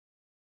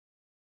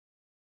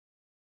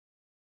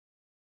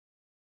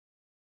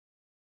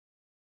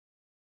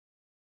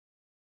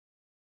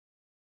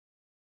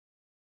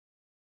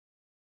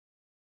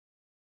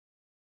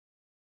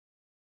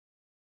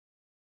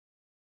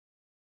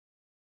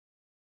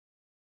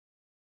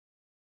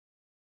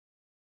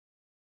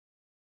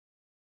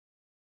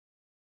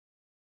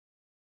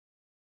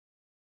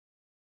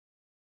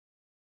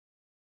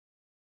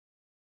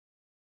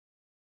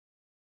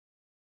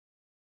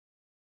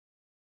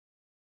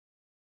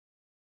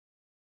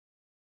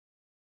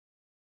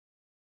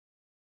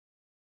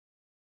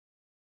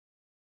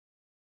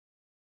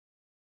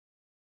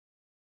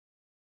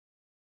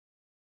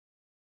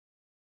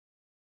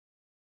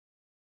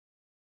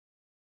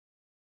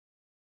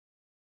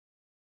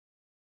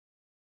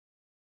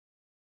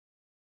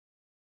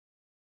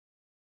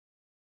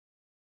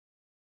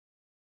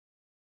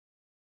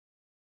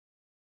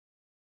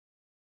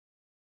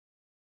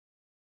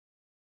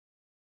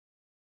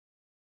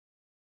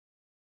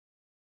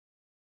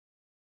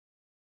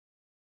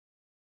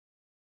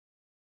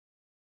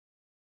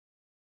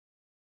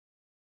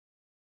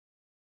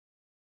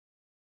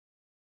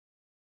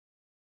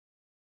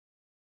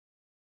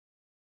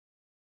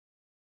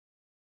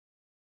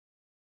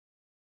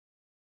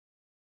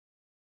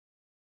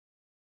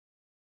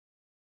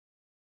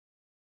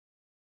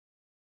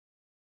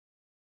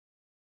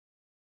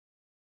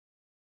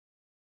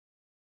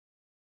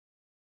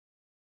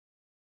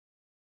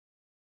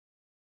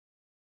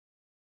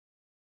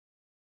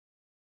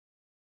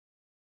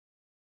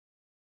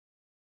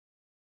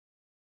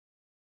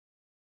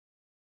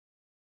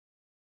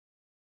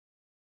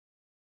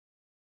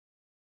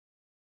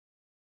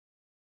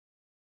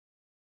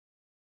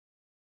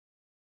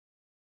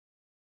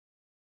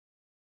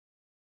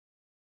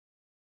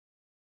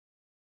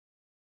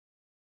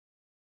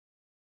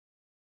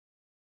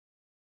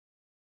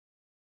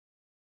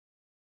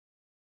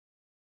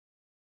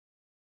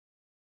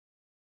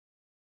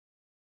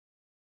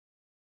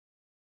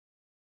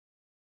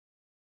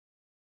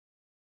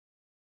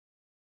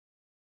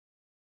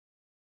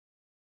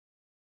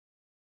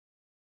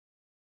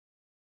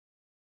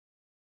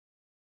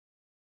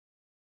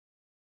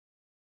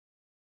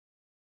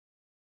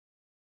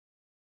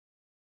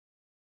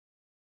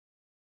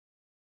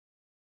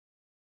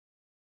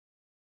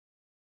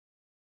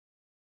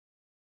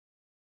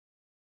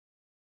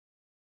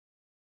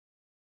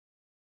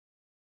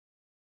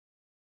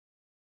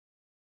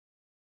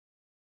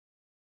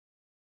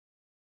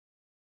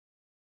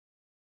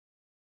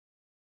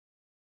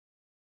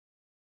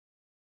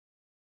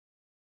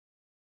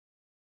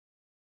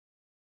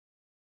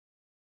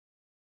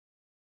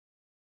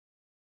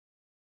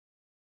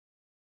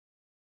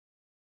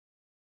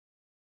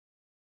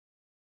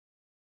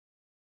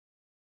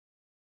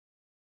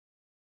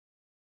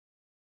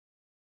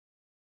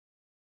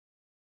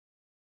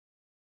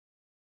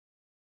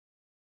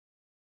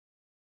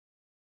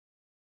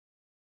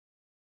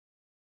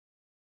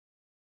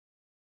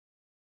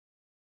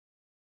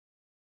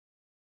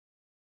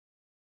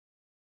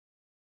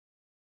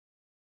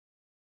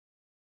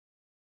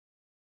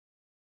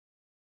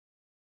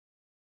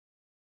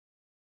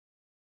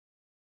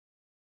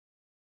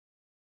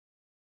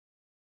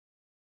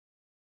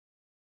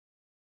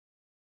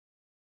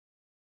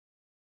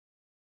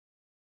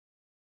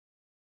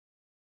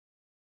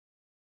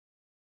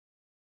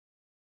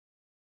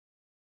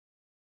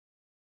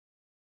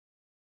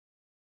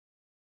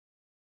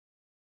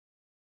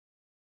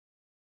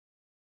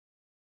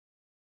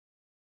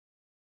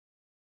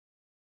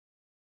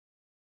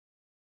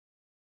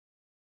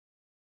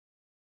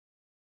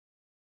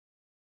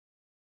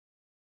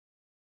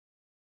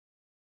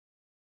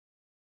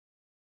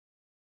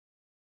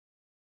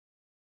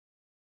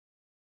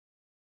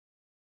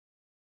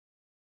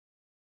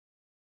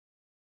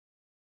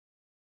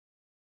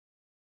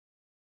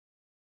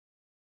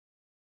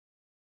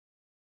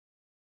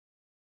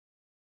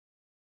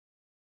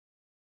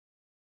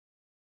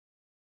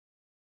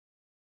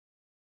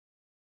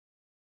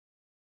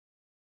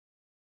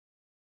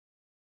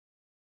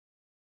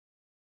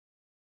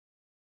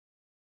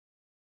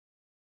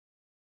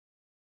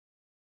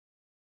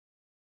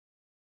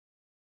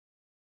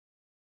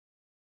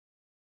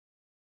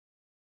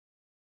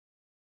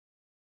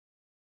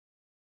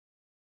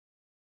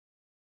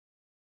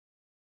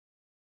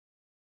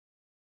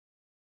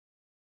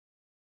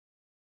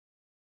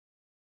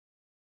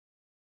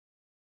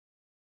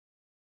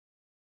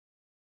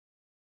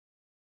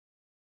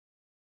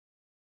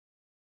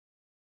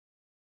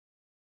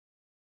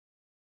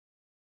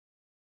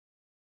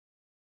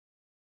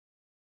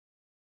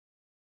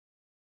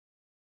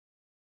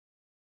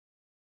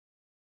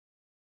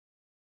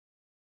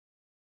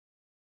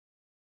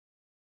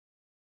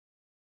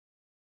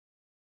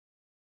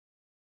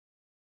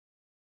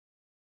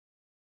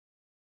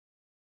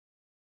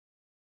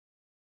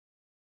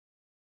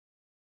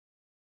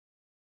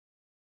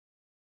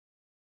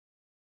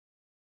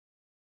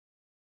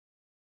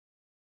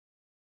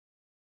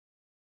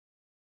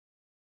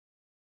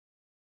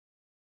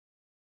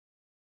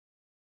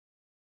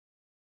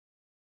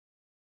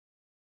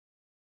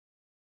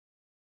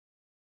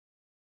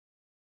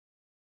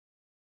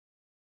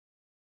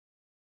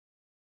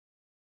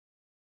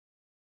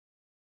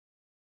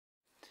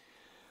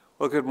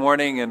Well, good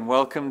morning and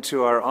welcome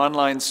to our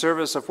online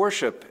service of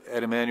worship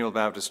at Immanuel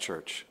Baptist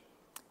Church.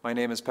 My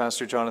name is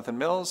Pastor Jonathan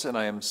Mills, and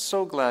I am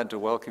so glad to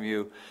welcome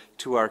you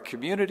to our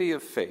community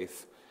of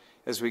faith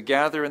as we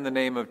gather in the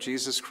name of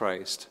Jesus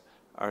Christ,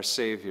 our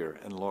Savior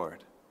and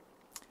Lord.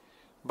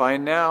 By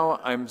now,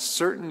 I'm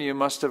certain you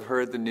must have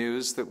heard the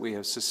news that we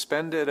have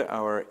suspended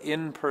our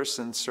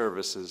in-person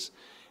services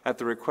at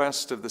the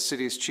request of the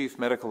city's chief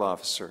medical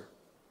officer.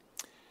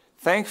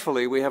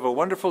 Thankfully, we have a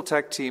wonderful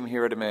tech team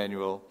here at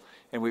Immanuel,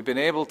 and we've been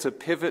able to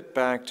pivot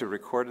back to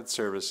recorded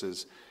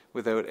services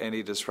without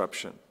any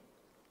disruption.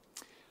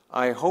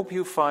 I hope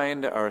you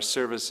find our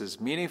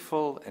services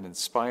meaningful and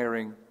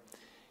inspiring,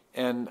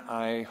 and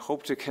I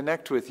hope to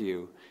connect with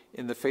you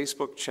in the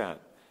Facebook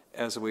chat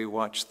as we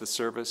watch the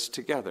service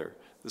together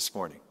this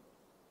morning.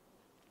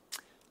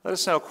 Let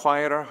us now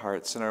quiet our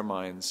hearts and our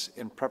minds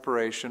in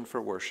preparation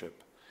for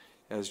worship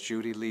as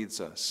Judy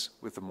leads us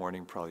with the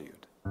morning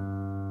prelude.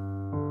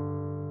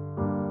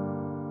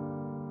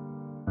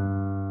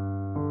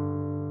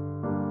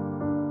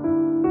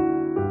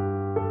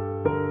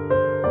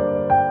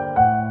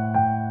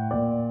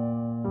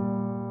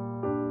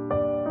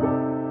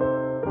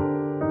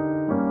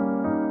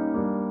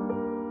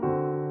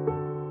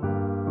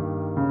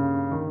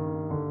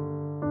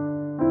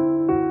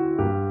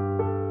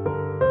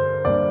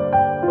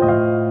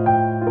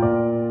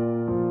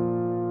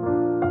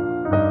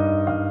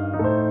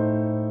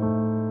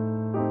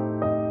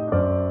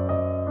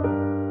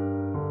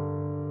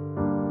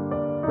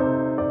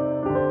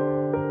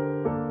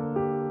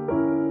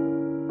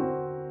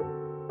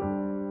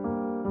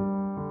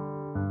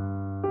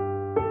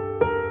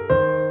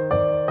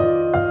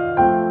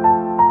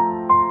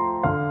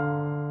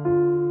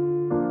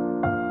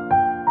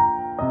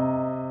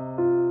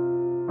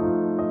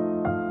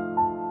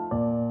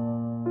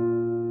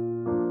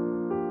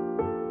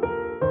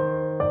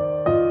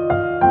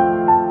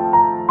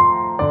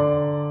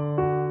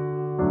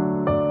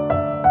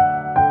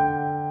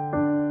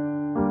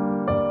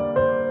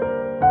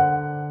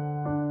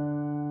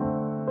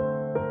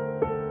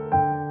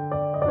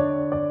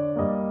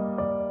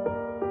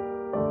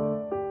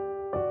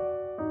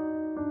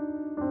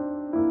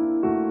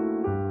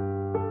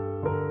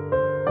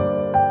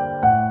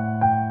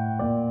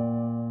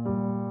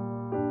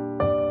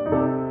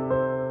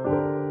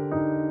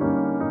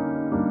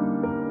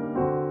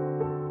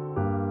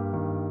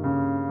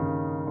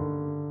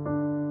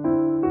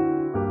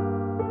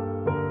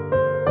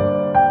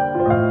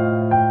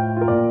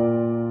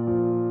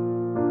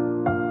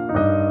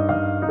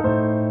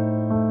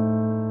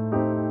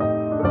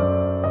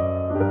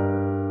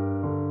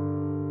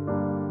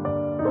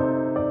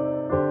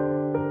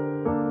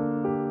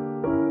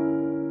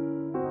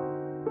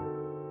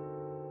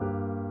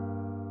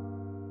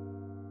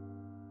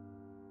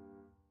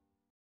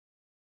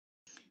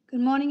 Good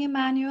morning,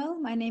 Immanuel.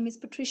 My name is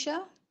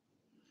Patricia.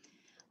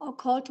 Our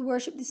call to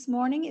worship this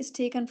morning is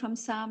taken from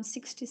Psalm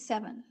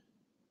 67.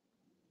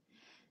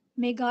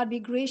 May God be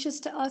gracious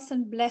to us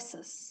and bless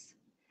us,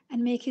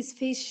 and make his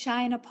face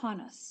shine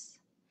upon us,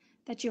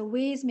 that your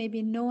ways may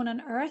be known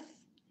on earth,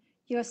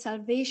 your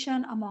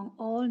salvation among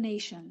all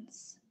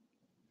nations.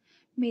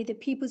 May the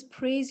peoples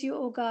praise you,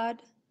 O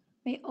God.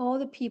 May all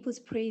the peoples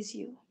praise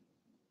you.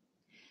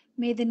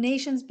 May the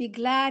nations be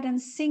glad and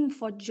sing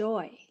for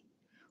joy.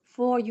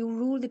 For you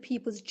rule the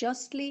peoples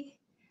justly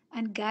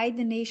and guide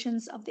the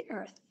nations of the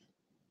earth.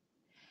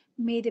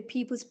 May the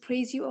peoples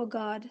praise you, O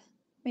God.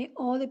 May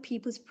all the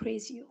peoples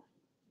praise you.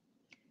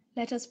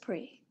 Let us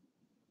pray.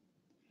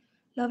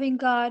 Loving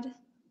God,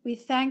 we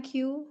thank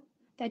you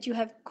that you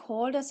have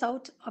called us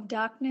out of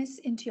darkness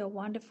into your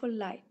wonderful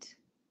light.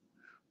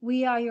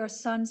 We are your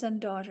sons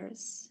and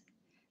daughters,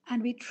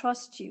 and we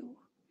trust you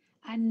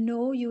and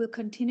know you will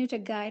continue to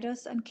guide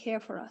us and care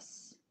for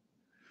us.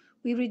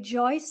 We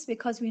rejoice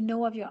because we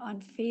know of your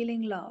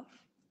unfailing love.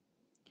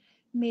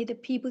 May the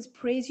peoples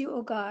praise you,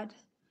 O God.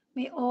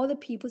 May all the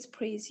peoples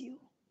praise you.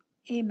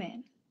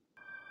 Amen.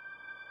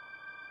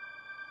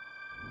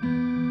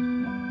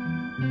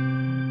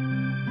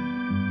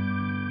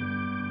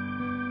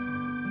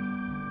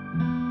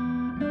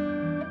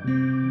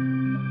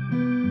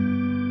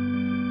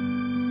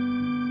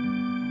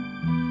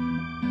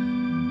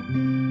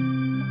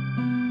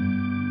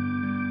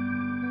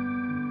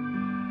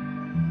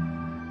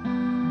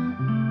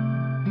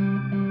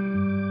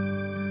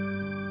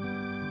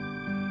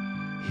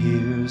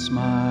 Here's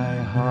my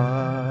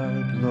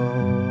heart,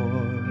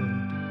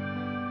 Lord.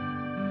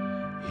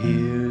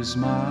 Here's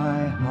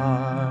my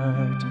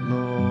heart,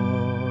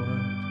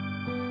 Lord.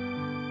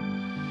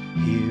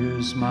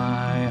 Here's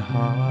my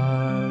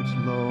heart,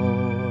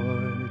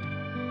 Lord.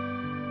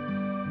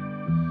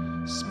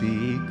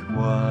 Speak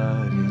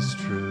what is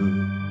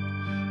true,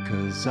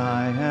 'cause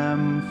I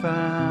am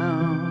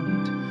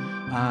found.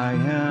 I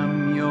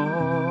am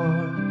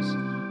yours.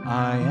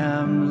 I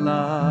am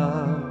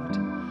loved.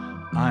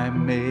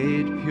 I'm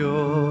made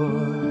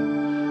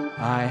pure,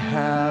 I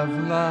have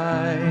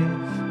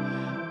life,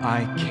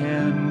 I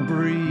can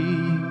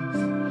breathe,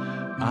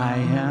 I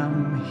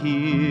am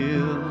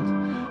healed,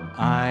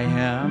 I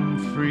am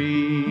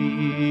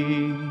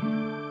free.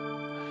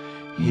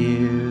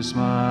 Here's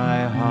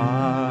my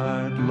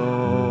heart,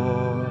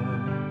 Lord.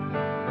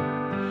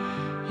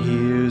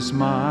 Here's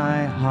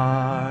my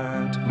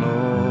heart,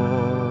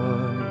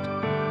 Lord.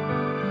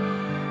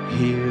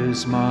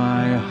 Here's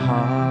my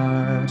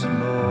heart,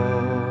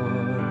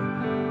 Lord.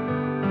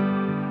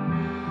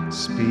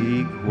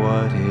 Speak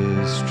what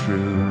is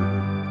true,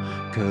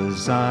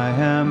 'cause I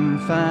am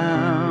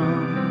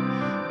found.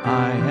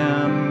 I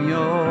am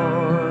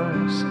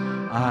yours,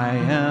 I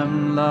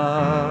am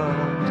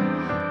loved,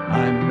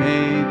 I'm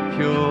made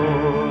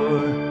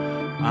pure,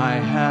 I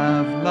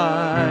have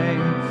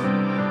life,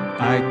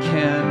 I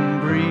can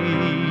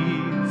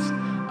breathe,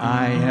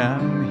 I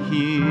am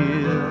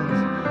healed,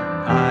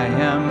 I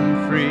am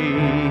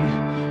free,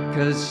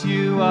 'cause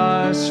you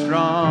are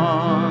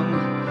strong,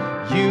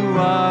 you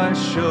are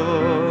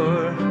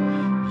sure,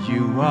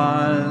 you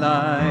are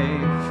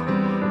life,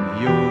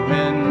 you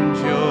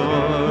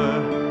endure.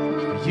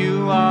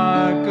 You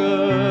are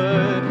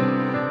good,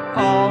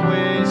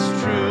 always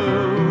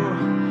true.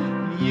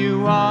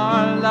 You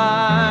are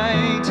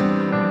light,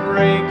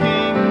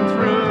 breaking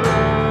through.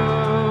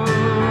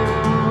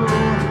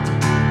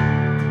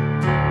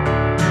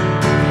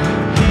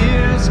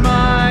 Here's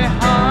my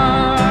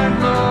heart,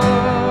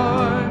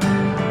 Lord.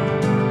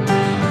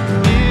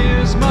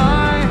 Here's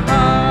my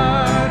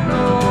heart,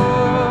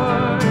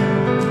 Lord.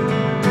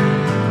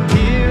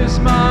 Here's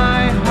my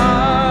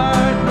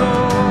heart,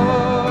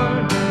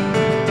 Lord.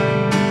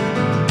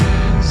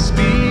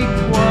 Speak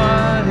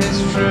what is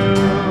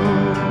true.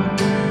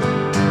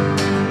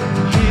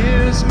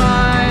 Here's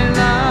my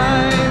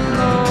life,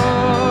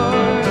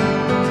 Lord.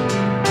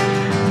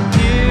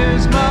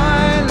 Here's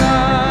my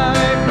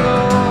life,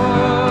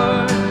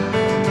 Lord.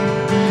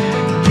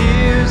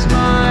 Here's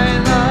my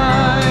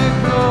life,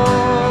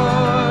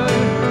 Lord.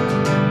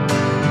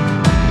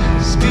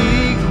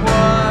 Speak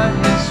what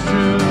is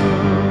true.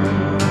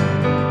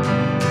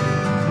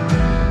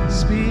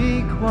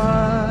 Speak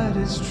what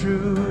is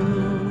true.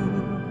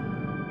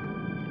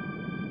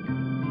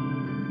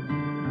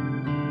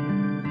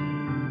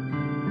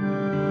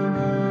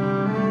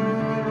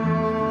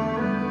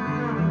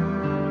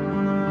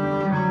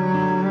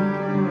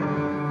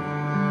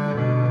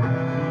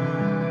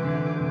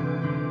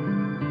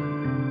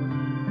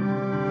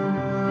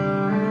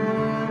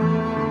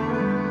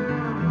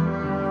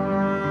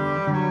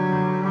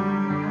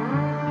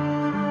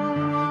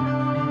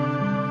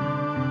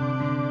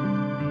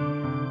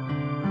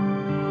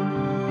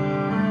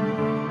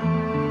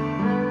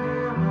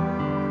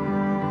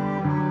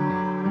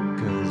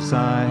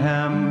 I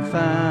am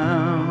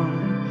found,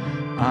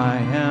 I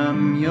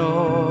am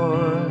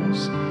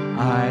yours,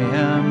 I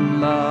am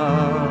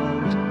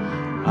loved,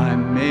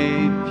 I'm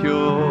made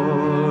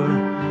pure,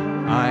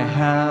 I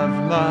have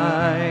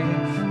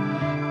life,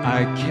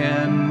 I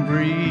can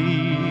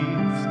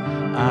breathe,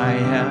 I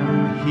am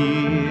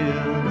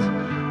healed,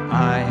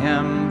 I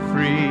am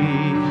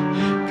free,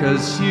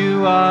 'cause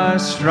you are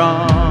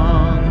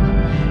strong,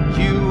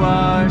 you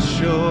are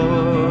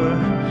sure,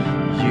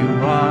 you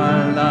are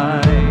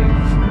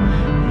life,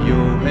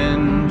 you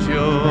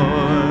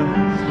endure,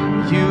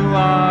 you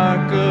are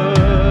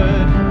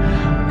good,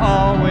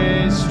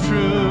 always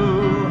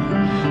true,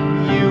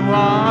 you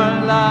are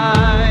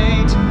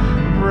light,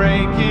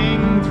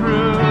 breaking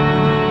through,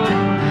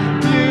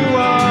 you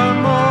are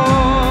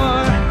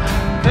more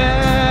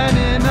than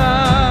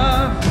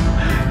enough,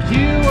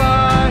 you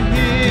are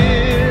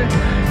here,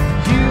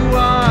 you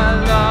are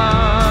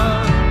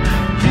love,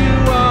 you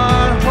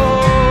are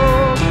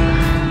hope,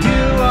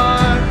 you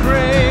are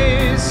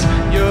grace.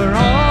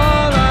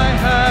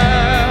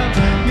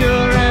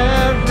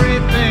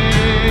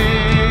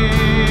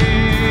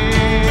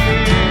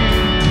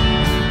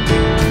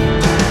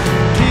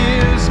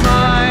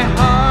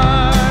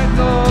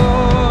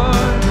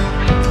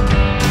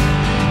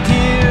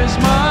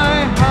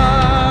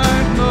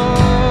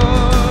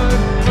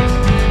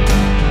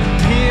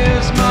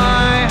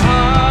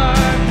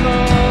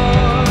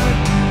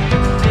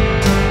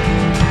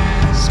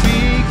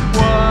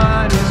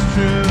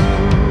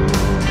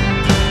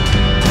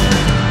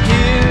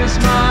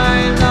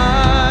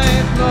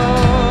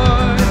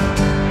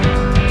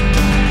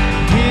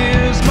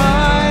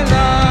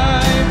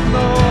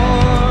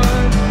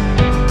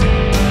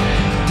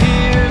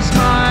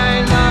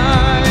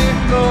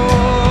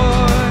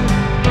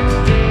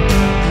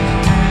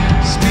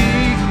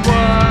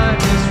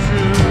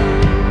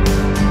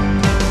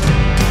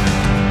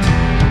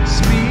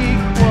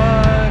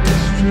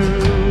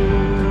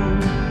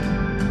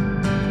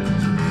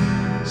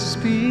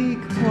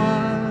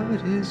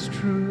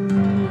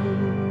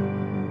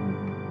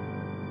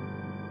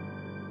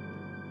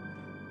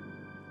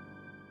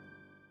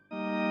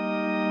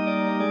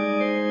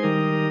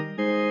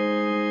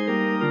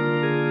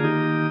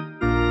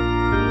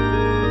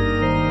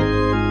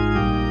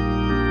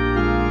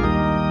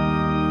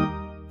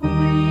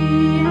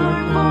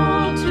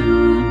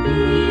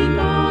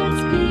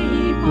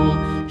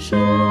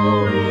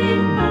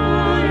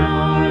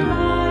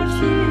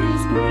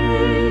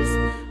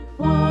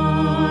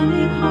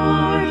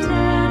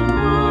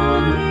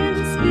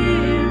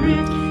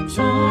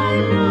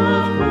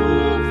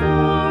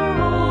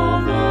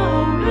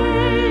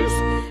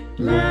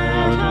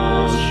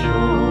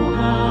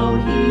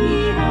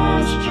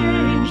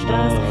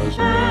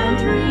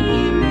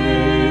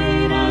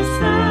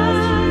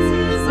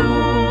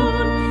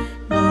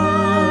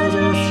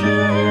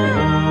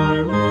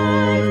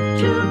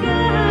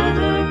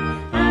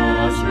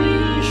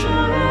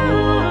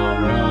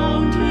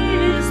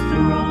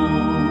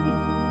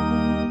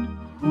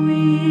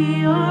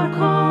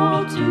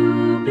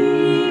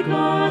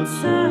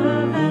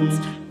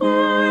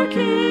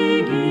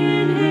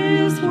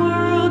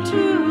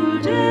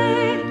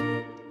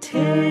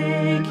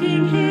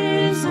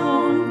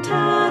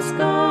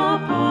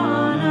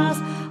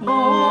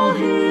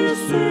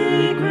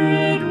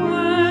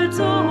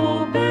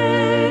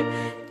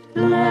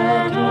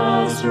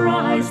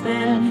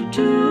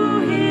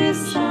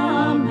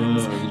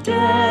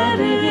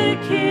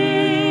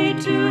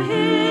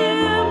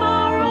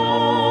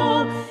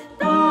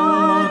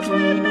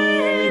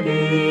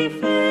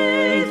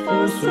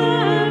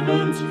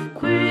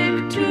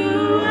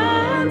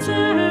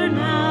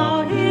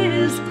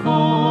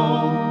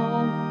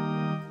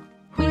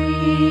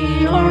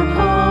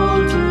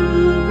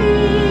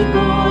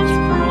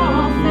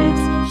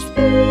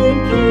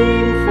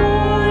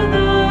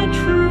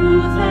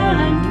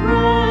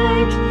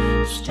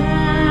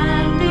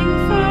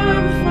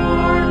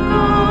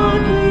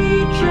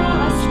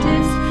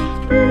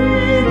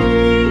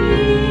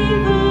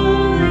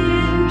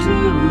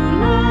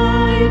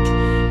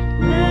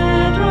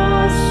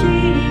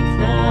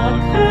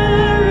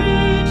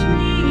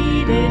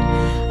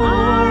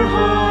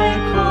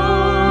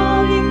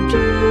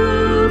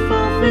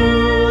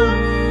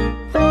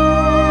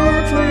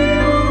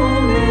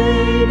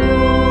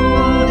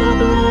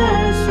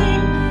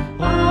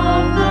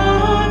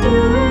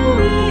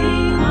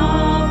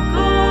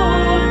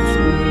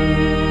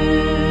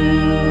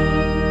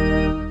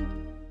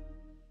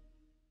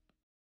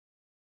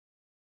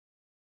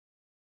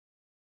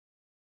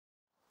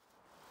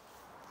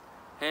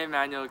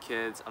 Immanuel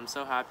kids, I'm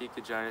so happy you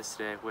could join us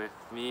today with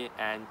me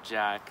and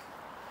Jack.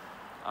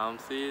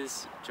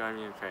 Please join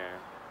me in prayer.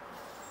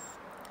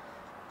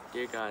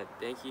 Dear God,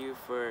 thank you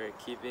for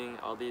keeping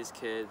all these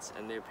kids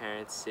and their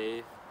parents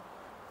safe.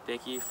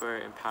 Thank you for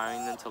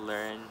empowering them to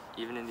learn,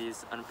 even in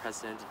these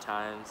unprecedented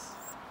times.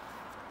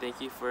 Thank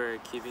you for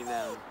keeping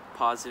them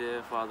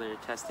positive while they're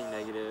testing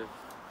negative.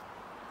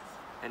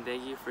 And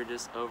thank you for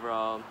just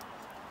overall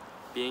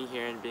being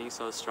here and being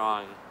so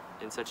strong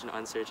in such an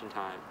uncertain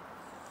time.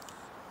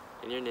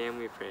 In your name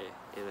we pray,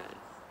 amen.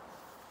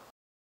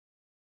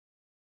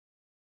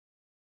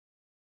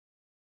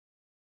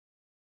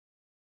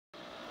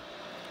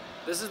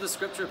 This is the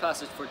scripture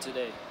passage for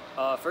today.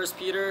 1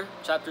 Peter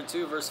chapter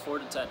 2, verse 4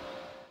 to 10.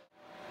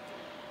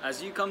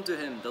 As you come to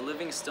him, the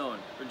living stone,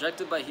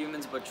 rejected by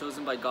humans but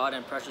chosen by God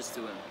and precious to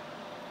him,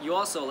 you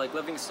also, like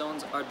living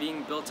stones, are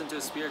being built into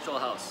a spiritual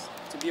house,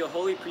 to be a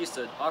holy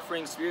priesthood,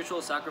 offering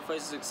spiritual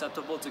sacrifices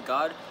acceptable to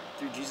God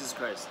through Jesus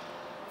Christ.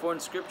 For in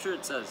scripture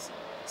it says,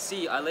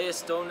 "See, I lay a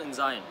stone in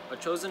Zion, a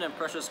chosen and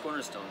precious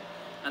cornerstone,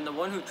 and the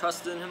one who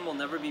trusts in him will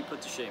never be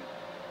put to shame."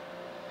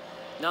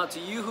 Now to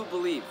you who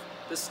believe,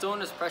 this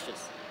stone is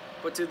precious,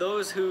 but to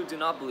those who do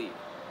not believe,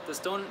 the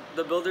stone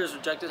the builders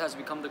rejected has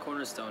become the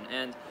cornerstone,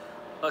 and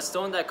a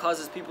stone that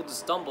causes people to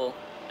stumble,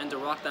 and the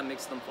rock that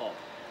makes them fall.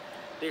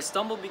 They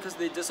stumble because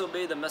they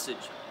disobey the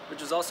message,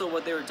 which is also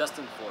what they were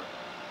destined for.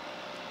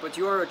 But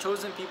you are a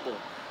chosen people,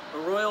 a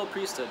royal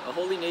priesthood, a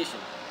holy nation,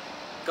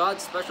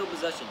 God's special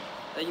possession,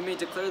 that you may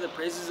declare the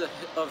praises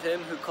of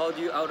him who called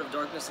you out of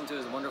darkness into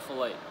his wonderful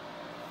light.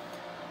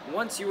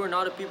 Once you were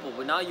not a people,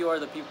 but now you are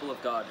the people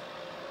of God.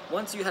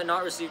 Once you had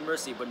not received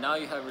mercy, but now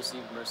you have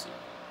received mercy.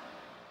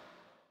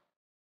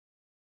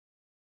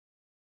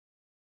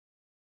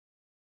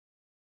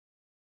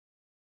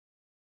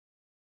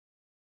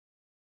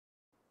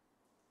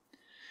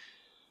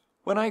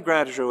 When I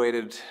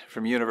graduated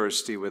from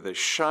university with a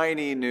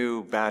shiny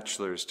new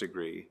bachelor's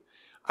degree,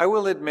 I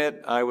will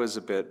admit I was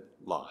a bit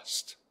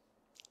lost.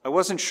 I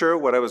wasn't sure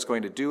what I was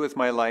going to do with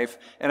my life,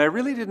 and I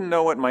really didn't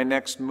know what my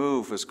next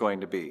move was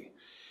going to be.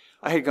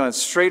 I had gone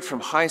straight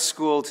from high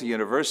school to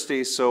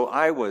university, so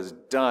I was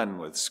done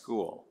with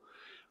school.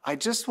 I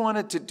just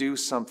wanted to do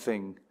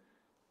something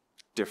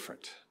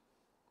different.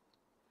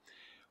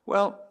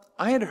 Well,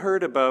 I had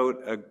heard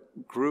about a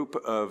group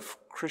of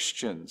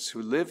Christians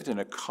who lived in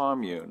a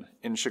commune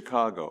in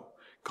Chicago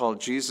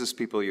called Jesus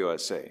People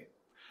USA.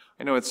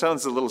 I know it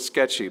sounds a little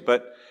sketchy,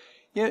 but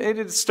it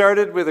had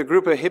started with a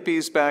group of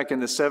hippies back in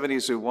the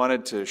 70s who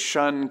wanted to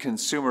shun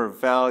consumer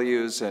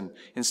values and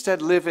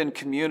instead live in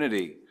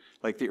community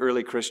like the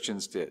early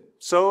Christians did.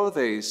 So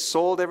they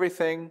sold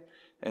everything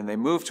and they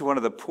moved to one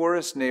of the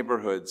poorest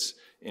neighborhoods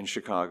in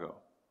Chicago.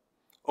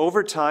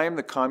 Over time,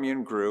 the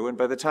commune grew, and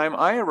by the time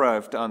I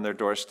arrived on their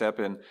doorstep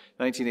in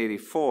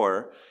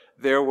 1984,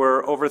 there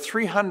were over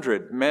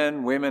 300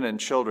 men, women, and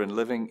children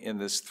living in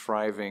this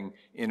thriving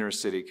inner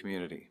city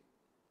community.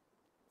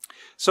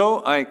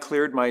 So I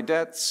cleared my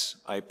debts,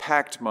 I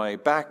packed my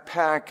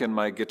backpack and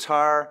my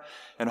guitar,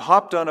 and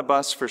hopped on a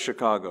bus for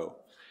Chicago.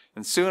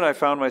 And soon I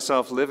found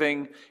myself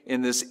living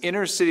in this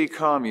inner city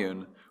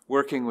commune,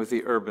 working with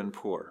the urban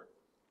poor.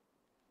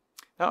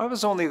 Now, I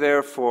was only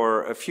there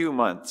for a few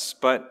months,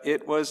 but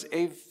it was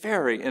a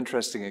very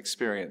interesting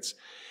experience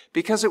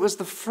because it was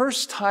the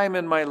first time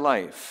in my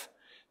life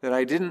that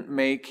I didn't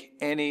make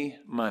any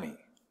money.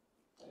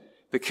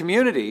 The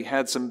community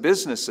had some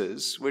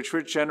businesses, which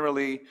were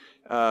generally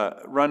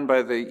run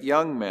by the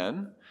young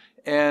men,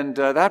 and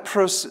that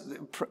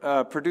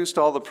produced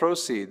all the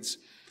proceeds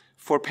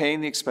for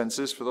paying the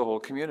expenses for the whole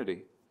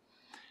community.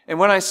 And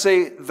when I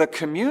say the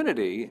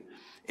community,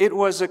 it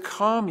was a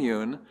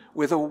commune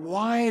with a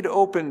wide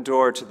open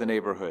door to the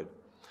neighborhood.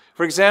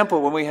 For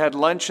example, when we had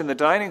lunch in the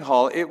dining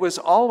hall, it was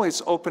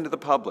always open to the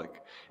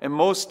public. And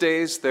most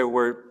days there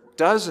were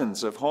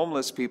dozens of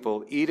homeless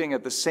people eating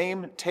at the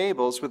same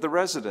tables with the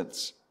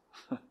residents.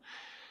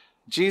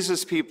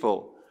 Jesus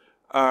People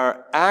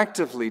are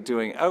actively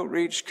doing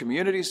outreach,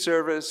 community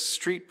service,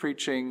 street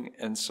preaching,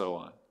 and so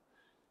on.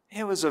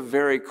 It was a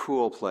very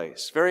cool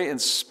place, very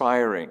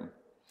inspiring,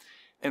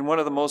 and one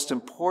of the most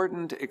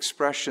important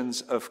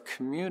expressions of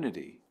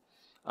community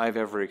I've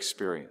ever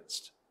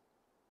experienced.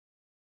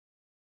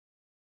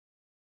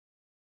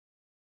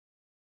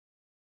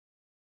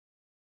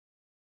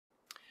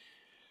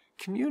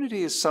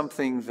 Community is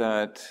something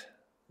that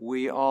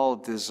we all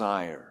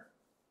desire,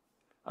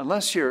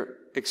 unless you're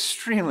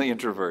extremely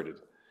introverted.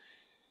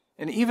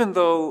 And even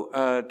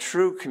though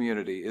true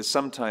community is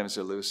sometimes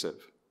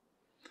elusive,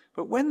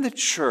 but when the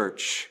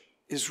church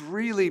is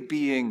really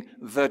being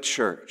the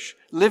church,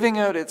 living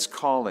out its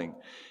calling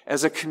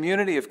as a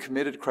community of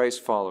committed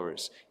Christ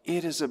followers,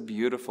 it is a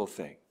beautiful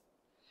thing.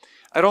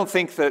 I don't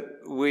think that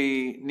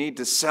we need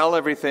to sell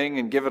everything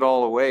and give it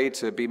all away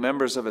to be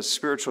members of a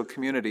spiritual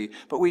community,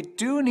 but we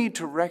do need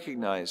to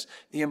recognize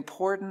the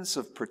importance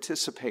of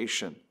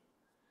participation.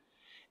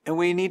 And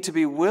we need to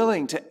be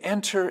willing to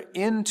enter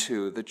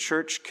into the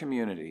church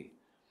community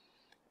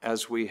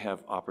as we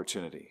have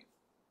opportunity.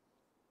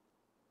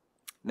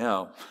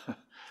 Now,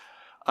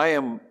 I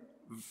am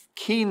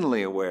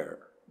keenly aware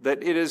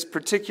that it is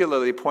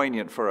particularly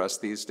poignant for us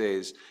these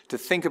days to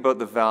think about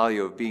the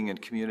value of being in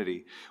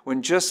community.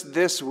 When just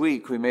this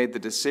week we made the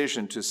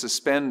decision to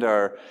suspend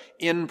our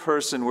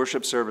in-person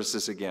worship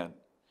services again,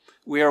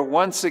 we are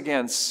once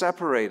again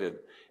separated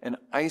and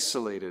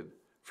isolated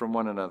from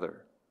one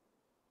another.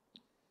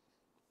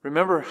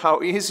 Remember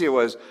how easy it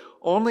was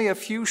only a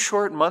few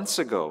short months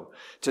ago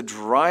to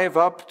drive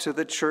up to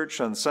the church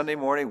on Sunday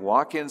morning,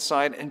 walk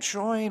inside, and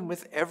join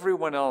with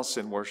everyone else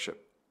in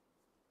worship.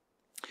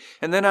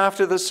 And then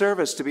after the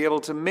service, to be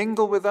able to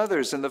mingle with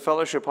others in the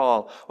fellowship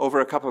hall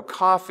over a cup of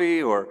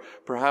coffee or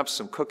perhaps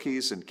some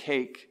cookies and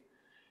cake,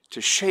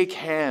 to shake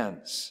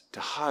hands, to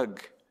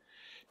hug,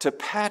 to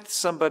pat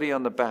somebody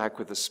on the back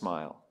with a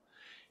smile,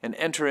 and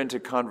enter into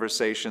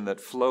conversation that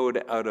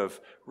flowed out of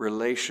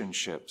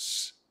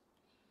relationships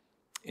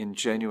in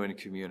genuine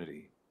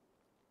community.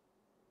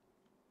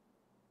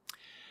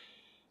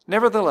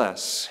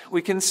 Nevertheless,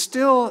 we can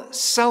still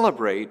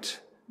celebrate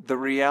the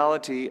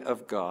reality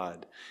of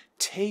God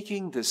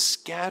taking the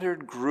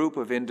scattered group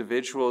of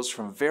individuals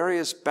from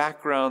various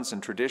backgrounds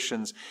and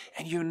traditions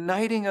and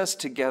uniting us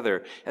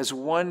together as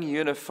one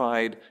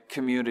unified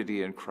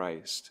community in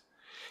Christ.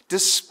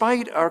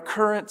 Despite our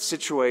current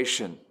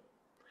situation,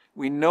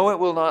 we know it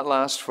will not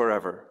last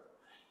forever.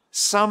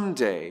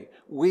 Someday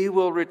we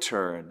will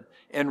return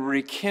and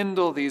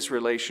rekindle these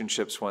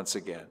relationships once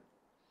again.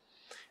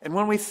 And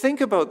when we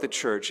think about the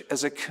church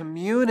as a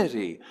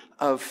community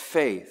of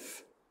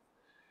faith,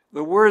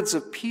 the words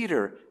of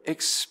Peter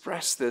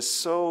express this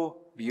so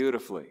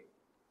beautifully.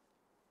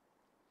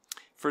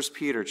 1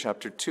 Peter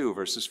chapter 2,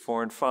 verses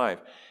 4 and 5.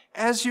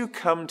 As you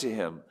come to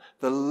him,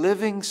 the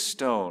living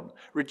stone,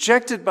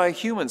 rejected by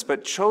humans,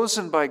 but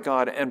chosen by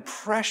God and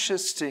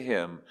precious to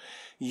him,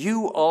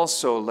 you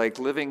also, like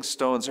living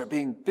stones, are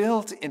being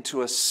built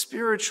into a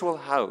spiritual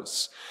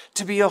house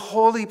to be a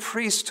holy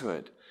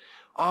priesthood,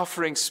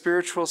 offering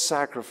spiritual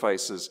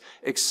sacrifices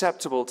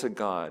acceptable to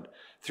God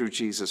through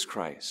Jesus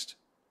Christ.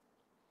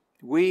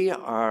 We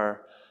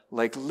are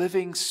like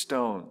living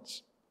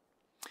stones.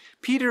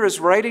 Peter is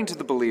writing to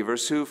the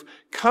believers who've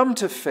come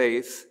to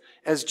faith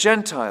as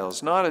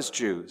Gentiles, not as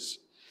Jews.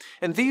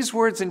 And these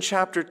words in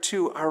chapter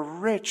 2 are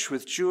rich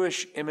with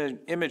Jewish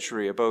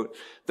imagery about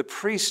the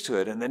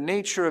priesthood and the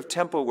nature of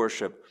temple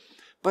worship,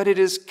 but it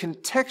is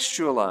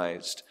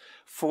contextualized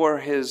for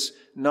his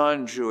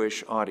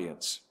non-Jewish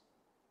audience.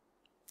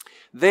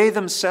 They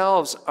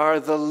themselves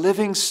are the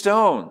living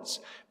stones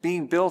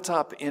being built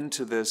up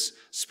into this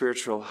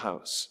spiritual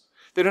house.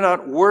 They do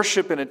not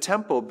worship in a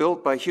temple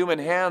built by human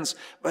hands,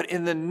 but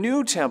in the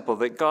new temple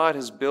that God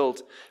has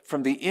built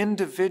from the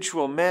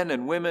individual men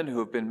and women who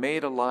have been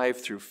made alive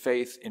through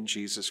faith in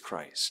Jesus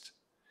Christ.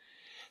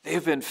 They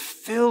have been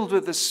filled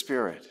with the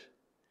Spirit,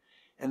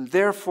 and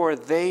therefore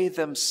they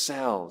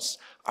themselves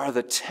are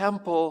the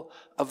temple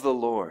of the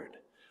Lord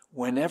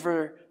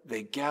whenever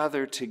they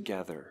gather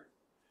together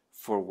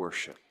for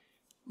worship.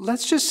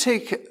 Let's just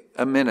take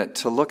a minute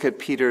to look at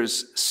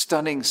Peter's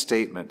stunning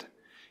statement.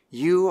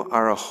 You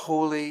are a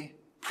holy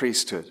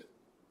priesthood.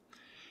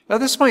 Now,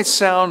 this might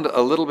sound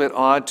a little bit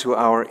odd to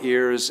our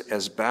ears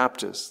as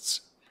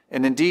Baptists,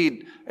 and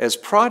indeed as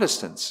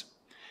Protestants,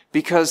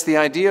 because the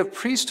idea of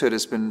priesthood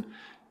has been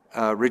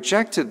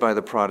rejected by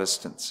the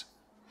Protestants.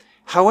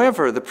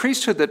 However, the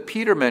priesthood that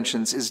Peter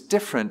mentions is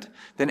different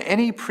than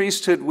any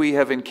priesthood we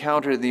have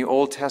encountered in the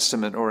Old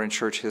Testament or in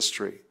church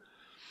history.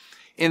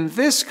 In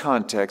this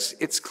context,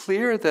 it's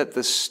clear that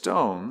the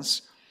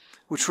stones,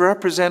 which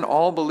represent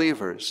all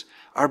believers,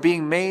 are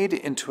being made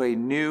into a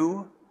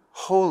new,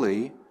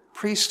 holy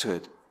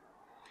priesthood.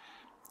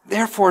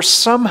 Therefore,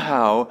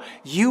 somehow,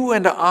 you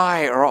and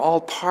I are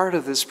all part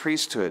of this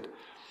priesthood.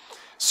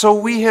 So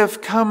we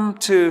have come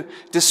to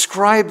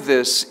describe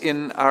this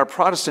in our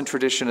Protestant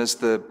tradition as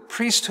the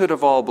priesthood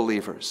of all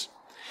believers.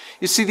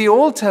 You see, the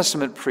Old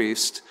Testament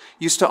priest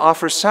used to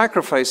offer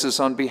sacrifices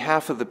on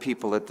behalf of the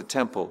people at the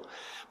temple.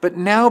 But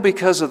now,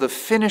 because of the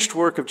finished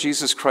work of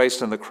Jesus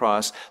Christ on the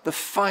cross, the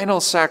final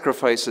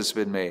sacrifice has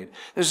been made.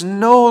 There's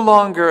no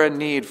longer a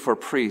need for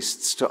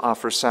priests to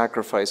offer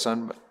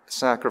sacrifices.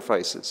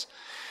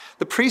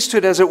 The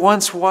priesthood as it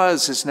once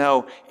was is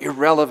now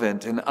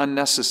irrelevant and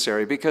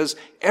unnecessary because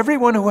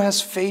everyone who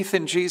has faith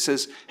in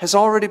Jesus has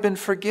already been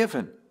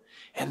forgiven,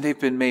 and they've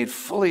been made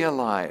fully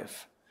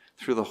alive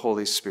through the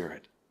Holy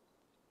Spirit.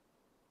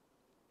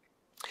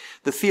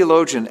 The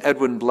theologian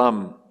Edwin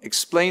Blum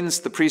explains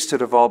the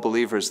priesthood of all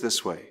believers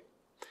this way.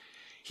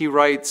 He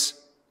writes,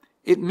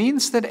 "It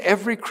means that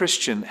every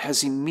Christian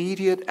has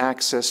immediate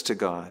access to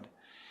God,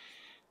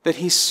 that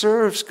he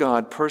serves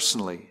God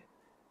personally,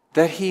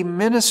 that he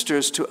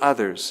ministers to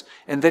others,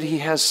 and that he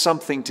has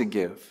something to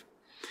give.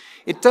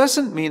 It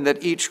doesn't mean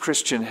that each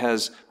Christian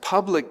has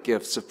public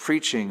gifts of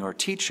preaching or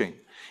teaching.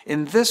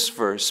 In this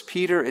verse,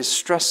 Peter is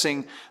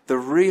stressing the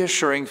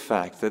reassuring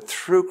fact that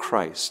through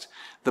Christ,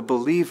 the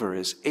believer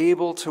is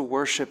able to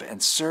worship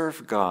and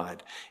serve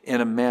God in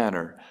a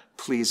manner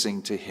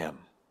pleasing to him."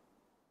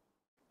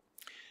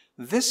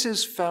 This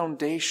is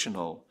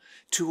foundational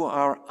to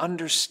our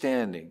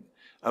understanding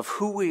of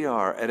who we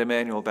are at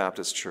Immanuel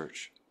Baptist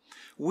Church.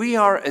 We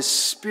are a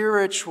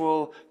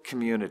spiritual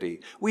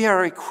community. We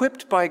are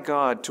equipped by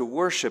God to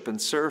worship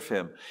and serve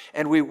Him,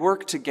 and we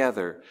work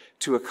together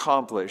to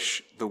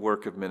accomplish the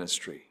work of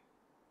ministry.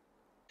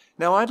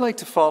 Now, I'd like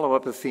to follow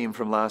up a theme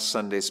from last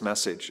Sunday's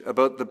message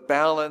about the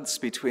balance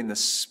between the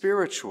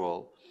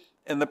spiritual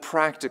and the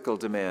practical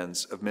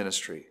demands of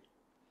ministry.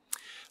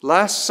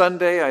 Last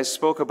Sunday, I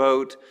spoke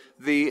about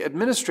the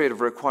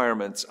administrative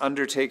requirements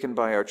undertaken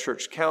by our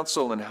church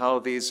council and how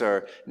these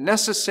are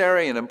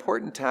necessary and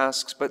important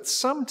tasks, but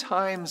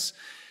sometimes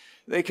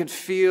they can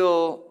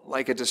feel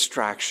like a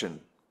distraction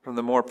from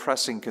the more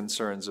pressing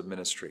concerns of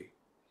ministry.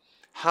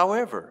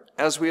 However,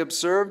 as we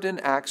observed in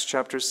Acts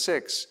chapter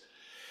 6,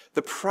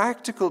 the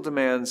practical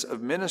demands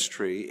of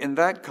ministry, in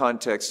that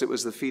context, it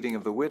was the feeding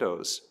of the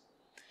widows,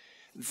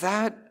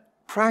 that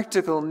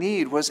practical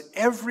need was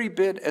every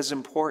bit as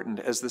important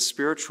as the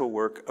spiritual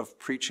work of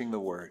preaching the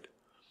word.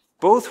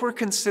 Both were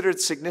considered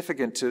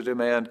significant to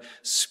demand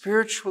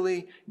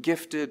spiritually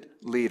gifted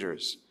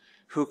leaders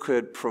who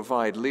could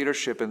provide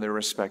leadership in their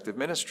respective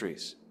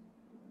ministries.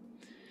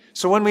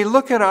 So when we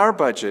look at our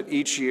budget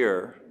each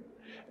year,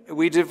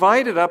 we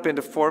divide it up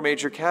into 4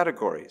 major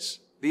categories.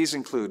 These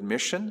include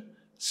mission,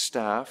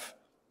 staff,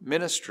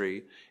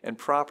 ministry, and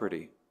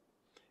property.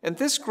 And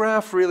this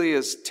graph really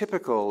is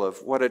typical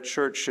of what a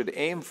church should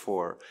aim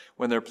for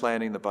when they're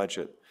planning the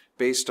budget,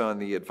 based on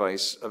the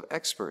advice of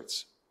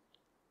experts.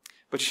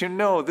 But you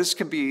know, this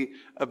can be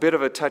a bit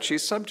of a touchy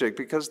subject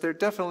because there are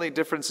definitely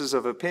differences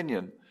of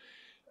opinion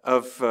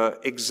of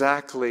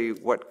exactly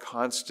what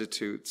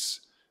constitutes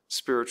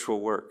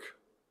spiritual work.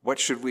 What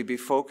should we be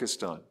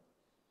focused on?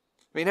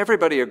 I mean,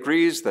 everybody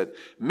agrees that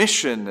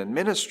mission and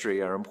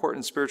ministry are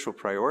important spiritual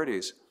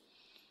priorities.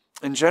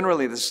 And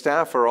generally, the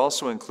staff are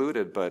also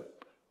included,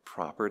 but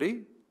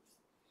property?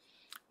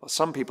 Well,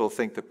 some people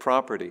think that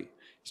property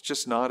is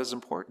just not as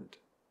important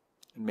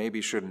and maybe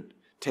shouldn't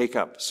take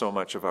up so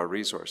much of our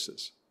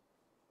resources.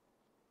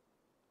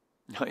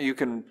 Now, you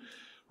can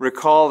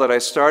recall that I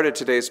started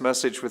today's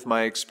message with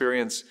my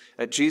experience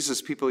at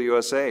Jesus People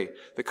USA,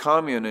 the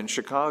commune in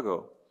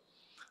Chicago.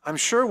 I'm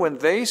sure when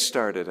they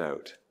started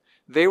out,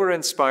 they were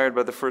inspired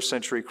by the first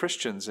century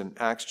Christians in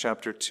Acts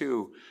chapter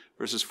 2,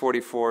 verses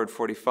 44 and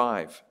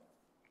 45.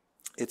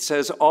 It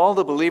says, all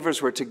the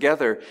believers were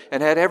together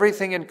and had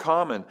everything in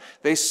common.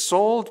 They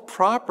sold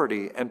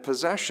property and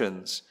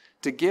possessions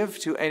to give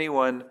to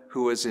anyone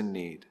who was in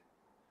need.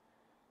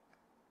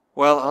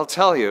 Well, I'll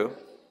tell you,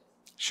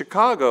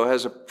 Chicago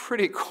has a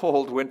pretty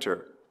cold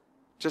winter,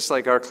 just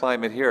like our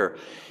climate here.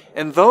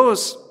 And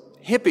those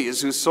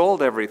hippies who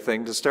sold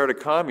everything to start a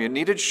commune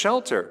needed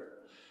shelter.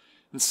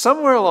 And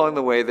somewhere along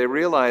the way, they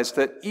realized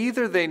that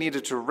either they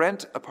needed to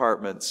rent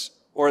apartments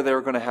or they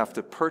were going to have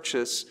to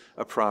purchase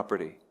a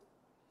property.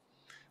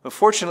 But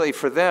fortunately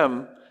for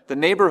them, the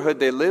neighborhood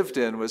they lived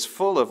in was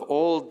full of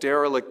old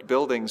derelict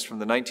buildings from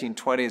the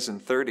 1920s and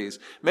 30s.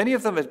 Many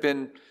of them had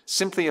been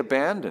simply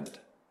abandoned.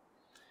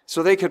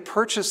 So they could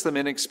purchase them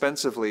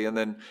inexpensively and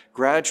then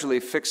gradually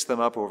fix them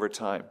up over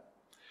time.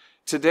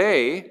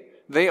 Today,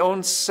 they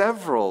own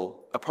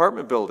several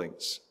apartment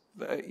buildings,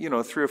 3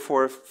 or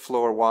 4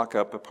 floor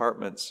walk-up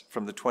apartments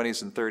from the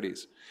 20s and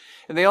 30s.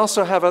 And they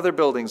also have other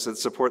buildings that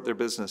support their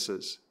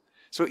businesses.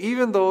 So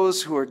even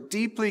those who are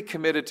deeply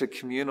committed to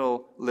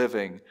communal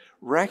living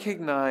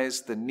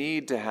recognize the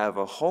need to have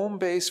a home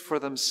base for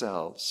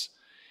themselves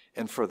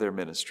and for their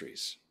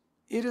ministries.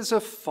 It is a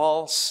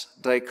false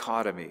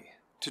dichotomy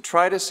to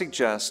try to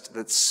suggest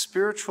that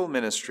spiritual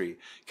ministry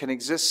can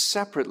exist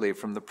separately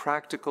from the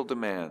practical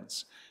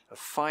demands of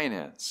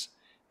finance,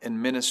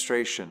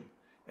 administration,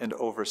 and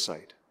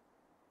oversight.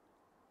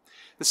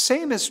 The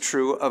same is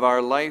true of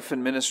our life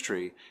and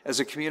ministry as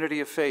a community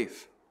of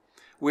faith.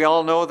 We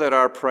all know that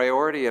our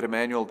priority at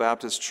Immanuel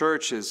Baptist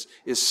Church is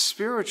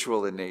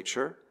spiritual in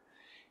nature,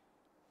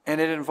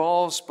 and it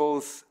involves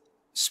both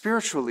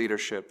spiritual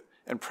leadership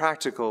and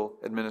practical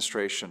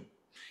administration.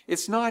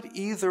 It's not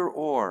either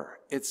or,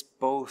 it's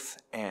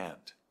both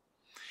and.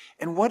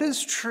 And what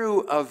is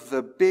true of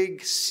the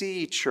Big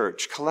C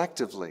church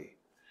collectively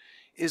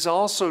is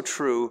also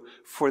true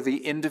for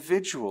the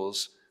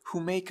individuals who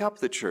make up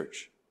the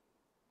church.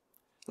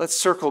 Let's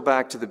circle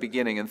back to the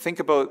beginning and think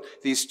about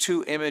these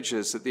 2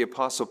 images that the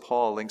Apostle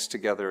Paul links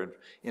together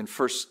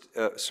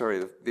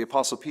the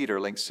Apostle Peter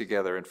links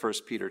together in 1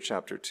 Peter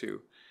chapter 2.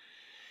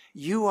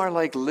 You are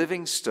like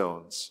living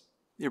stones.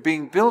 You're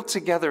being built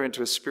together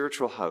into a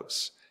spiritual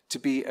house to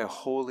be a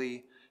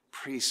holy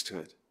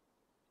priesthood.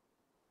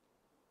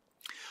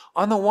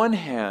 On the one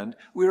hand,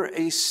 we're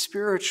a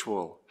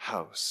spiritual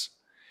house.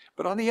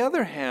 But on the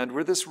other hand,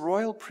 we're this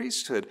royal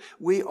priesthood.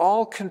 We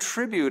all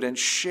contribute and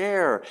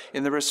share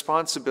in the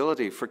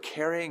responsibility for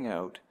carrying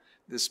out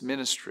this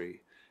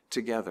ministry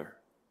together.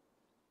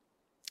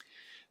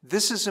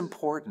 This is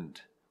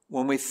important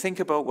when we think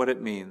about what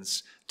it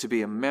means to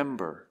be a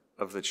member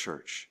of the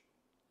church.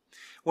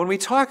 When we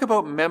talk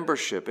about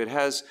membership, it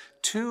has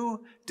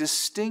 2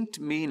 distinct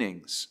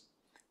meanings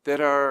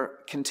that are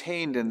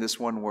contained in this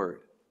one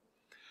word.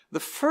 The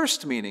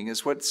first meaning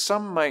is what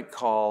some might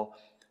call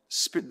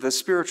the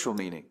spiritual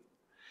meaning.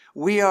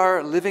 We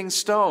are living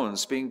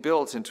stones being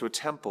built into a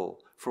temple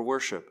for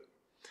worship.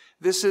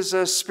 This is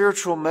a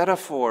spiritual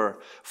metaphor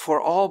for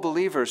all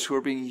believers who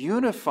are being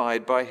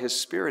unified by his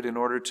Spirit in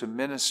order to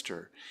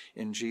minister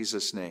in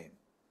Jesus' name.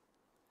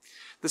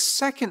 The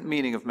second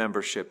meaning of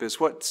membership is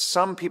what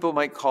some people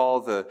might call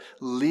the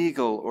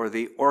legal or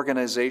the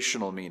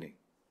organizational meaning.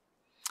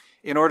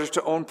 In order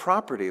to own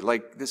property,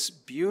 like this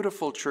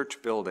beautiful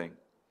church building,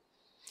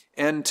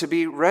 and to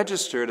be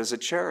registered as a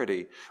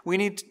charity, we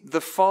need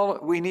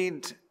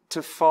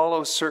to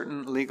follow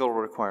certain legal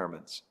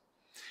requirements.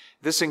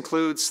 This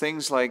includes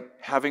things like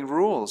having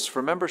rules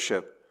for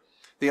membership,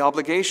 the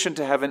obligation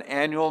to have an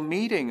annual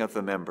meeting of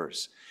the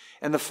members,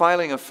 and the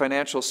filing of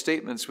financial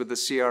statements with the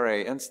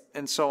CRA,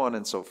 and so on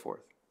and so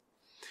forth.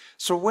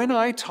 So when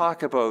I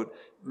talk about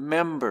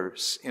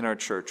members in our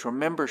church or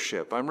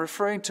membership, I'm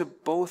referring to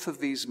both of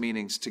these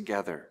meanings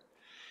together.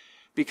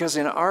 Because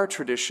in our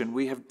tradition,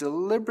 we have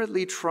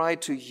deliberately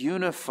tried to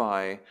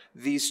unify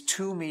these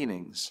two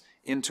meanings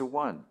into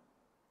one.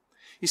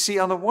 You see,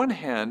 on the one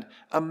hand,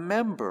 a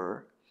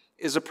member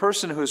is a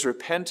person who has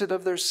repented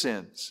of their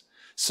sins,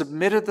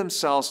 submitted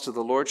themselves to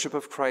the lordship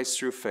of Christ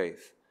through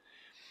faith,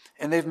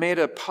 and they've made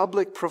a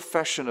public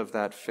profession of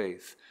that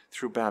faith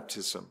through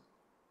baptism.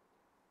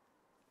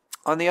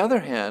 On the other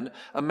hand,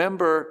 a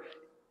member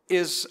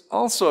is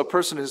also a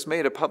person who's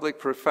made a public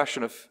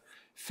profession of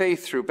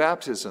faith through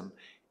baptism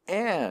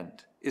and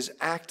is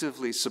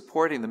actively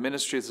supporting the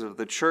ministries of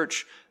the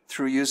church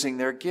through using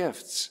their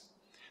gifts,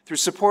 through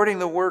supporting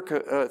the work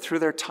through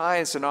their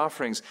tithes and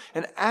offerings,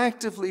 and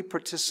actively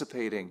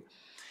participating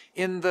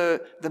in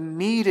the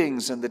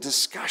meetings and the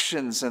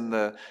discussions and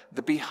the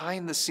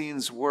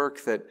behind-the-scenes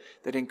work that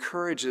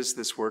encourages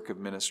this work of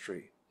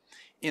ministry.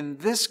 In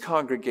this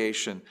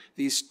congregation,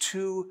 these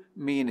two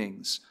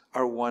meanings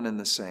are one and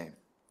the same.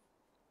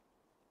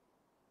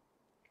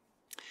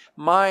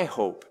 My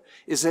hope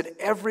is that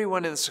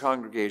everyone in this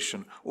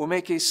congregation will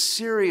make a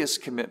serious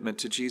commitment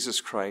to Jesus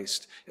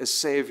Christ as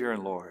Savior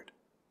and Lord,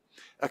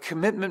 a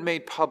commitment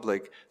made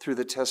public through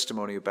the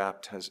testimony of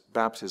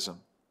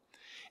baptism.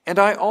 And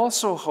I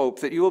also hope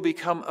that you will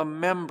become a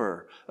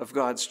member of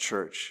God's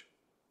church,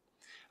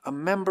 a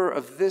member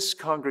of this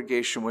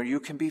congregation where you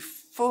can be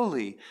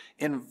fully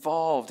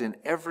involved in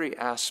every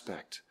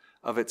aspect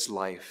of its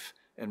life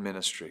and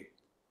ministry.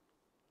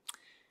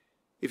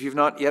 If you've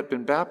not yet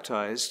been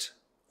baptized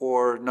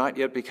or not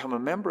yet become a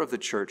member of the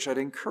church, I'd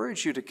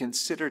encourage you to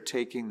consider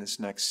taking this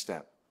next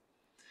step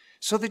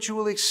so that you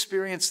will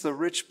experience the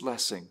rich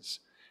blessings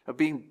of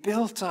being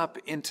built up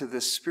into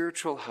this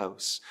spiritual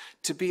house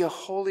to be a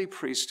holy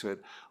priesthood,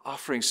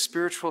 offering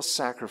spiritual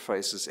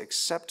sacrifices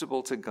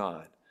acceptable to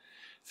God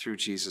through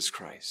Jesus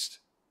Christ.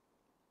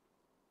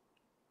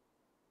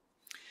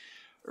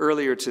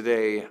 Earlier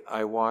today,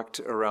 I walked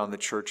around the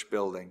church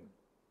building.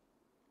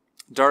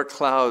 Dark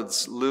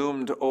clouds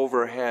loomed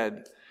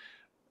overhead,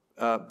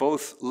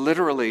 both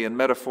literally and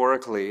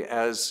metaphorically,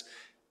 as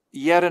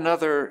yet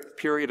another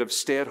period of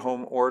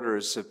stay-at-home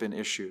orders have been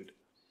issued.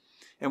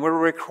 And we're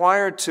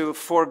required to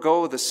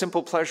forego the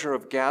simple pleasure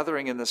of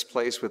gathering in this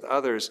place with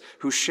others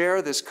who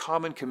share this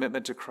common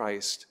commitment to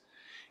Christ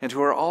and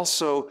who are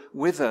also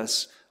with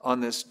us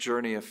on this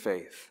journey of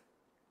faith.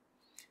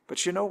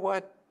 But you know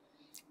what?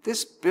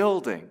 This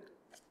building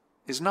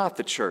is not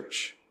the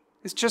church.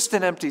 It's just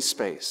an empty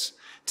space.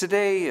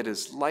 Today it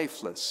is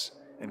lifeless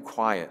and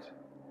quiet.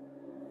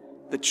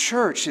 The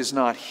church is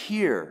not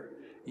here.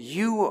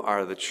 You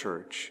are the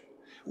church.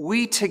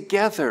 We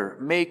together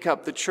make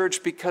up the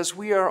church because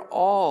we are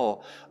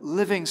all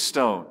living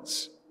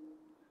stones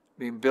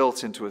being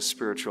built into a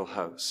spiritual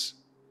house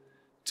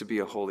to be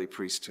a holy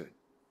priesthood.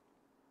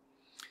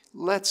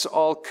 Let's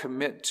all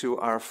commit to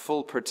our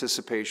full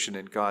participation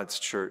in God's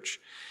church,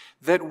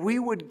 that we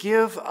would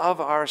give of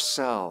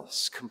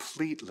ourselves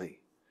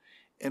completely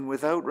and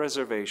without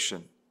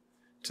reservation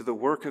to the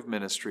work of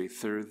ministry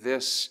through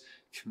this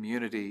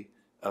community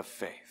of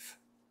faith.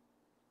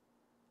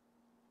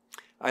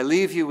 I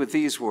leave you with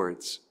these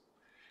words,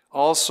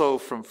 also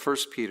from 1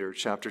 Peter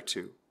chapter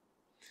 2.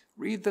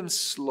 Read them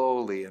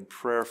slowly and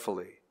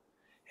prayerfully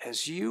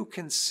as you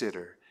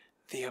consider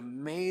the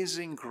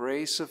amazing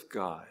grace of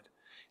God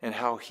and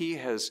how he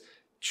has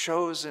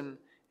chosen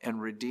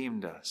and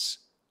redeemed us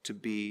to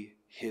be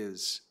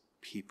his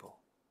people.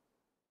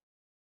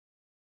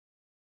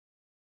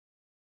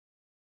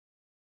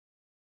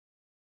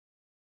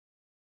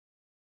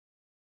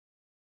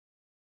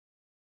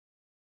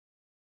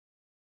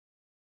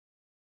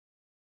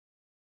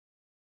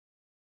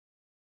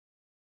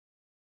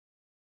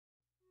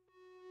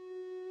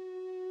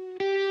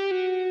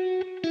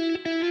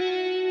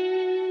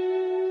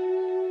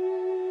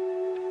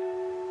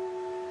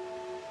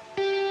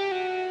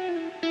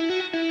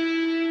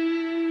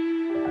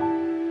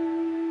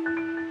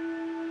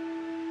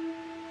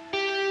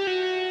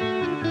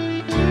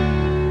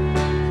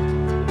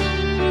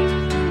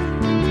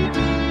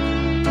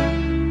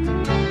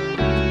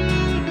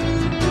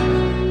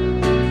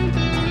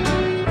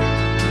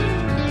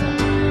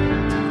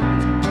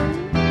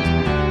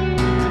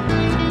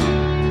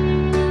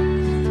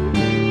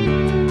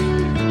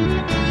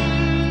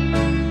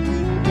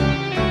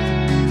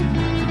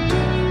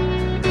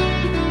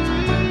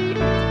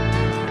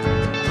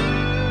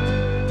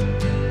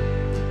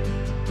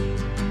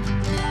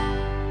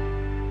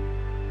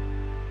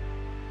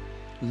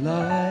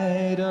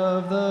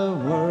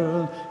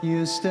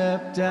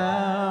 step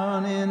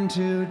down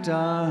into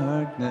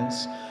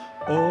darkness,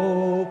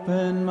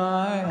 open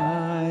my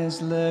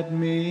eyes, let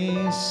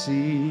me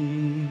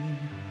see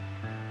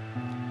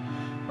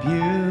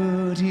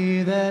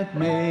beauty that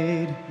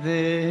made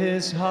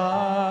this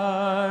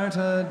heart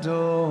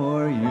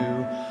adore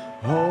you,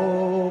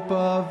 hope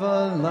of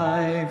a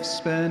life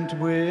spent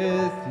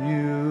with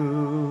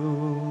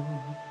you.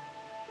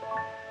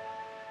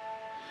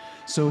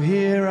 So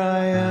here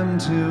I am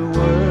to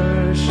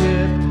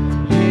worship,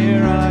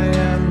 here I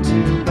am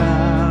to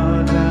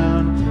bow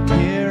down,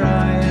 here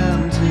I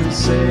am to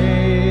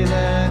say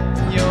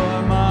that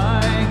you're my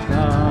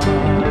God.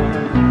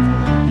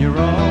 You're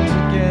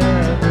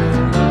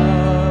altogether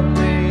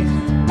lovely,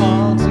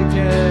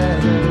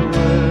 altogether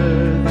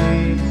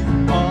worthy,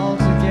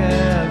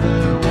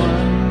 altogether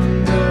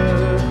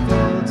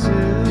wonderful to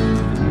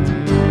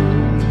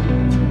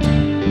me.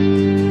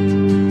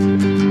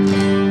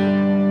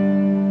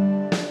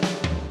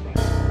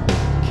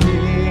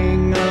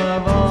 King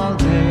of all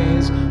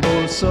days,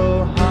 oh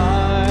so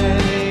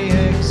highly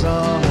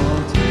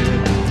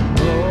exalted,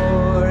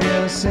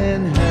 glorious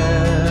in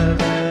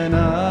heaven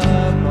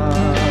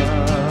above.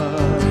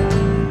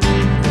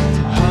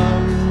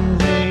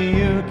 Humbly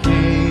you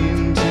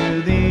came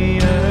to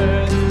the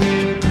earth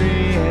you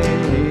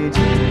created,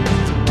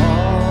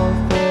 all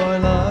for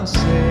love's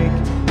sake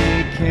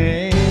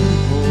became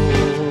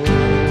poor.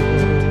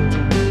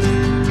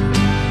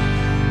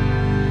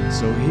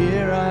 So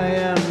here I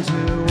am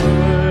to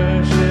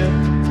worship,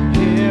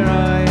 here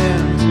I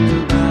am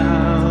to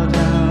bow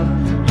down,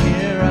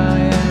 here I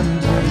am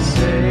to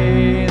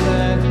say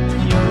that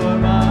you're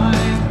my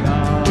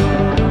God.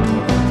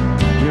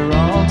 You're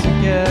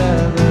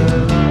altogether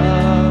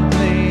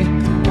lovely,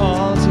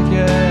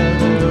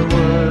 altogether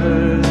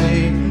worthy,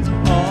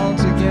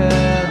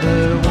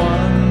 altogether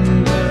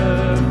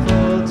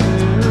wonderful to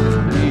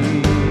me.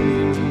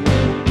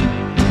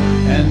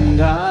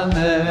 And I'll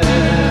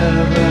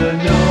never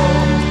know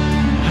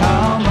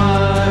how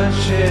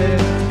much it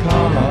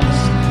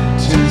costs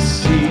to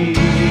see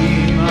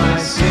my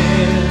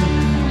sin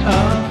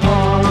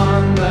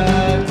upon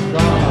that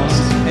cross.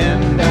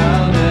 And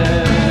I'll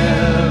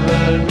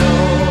never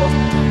know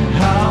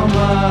how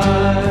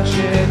much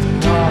it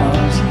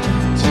costs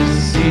to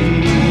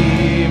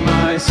see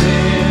my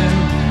sin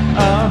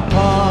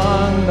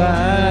upon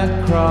that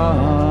cross.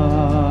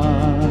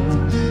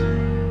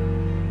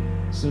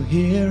 So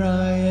here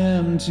I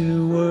am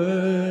to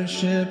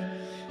worship,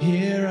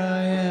 here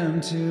I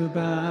am to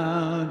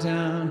bow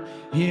down,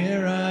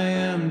 here I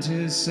am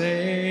to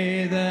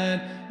say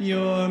that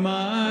you're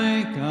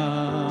my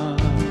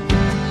God.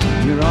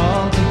 You're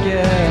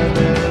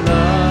altogether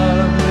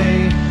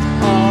lovely,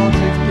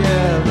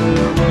 altogether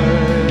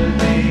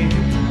worthy,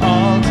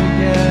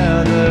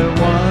 altogether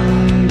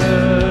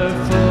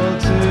wonderful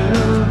to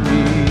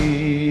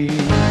me.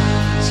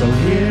 So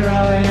here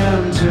I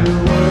am to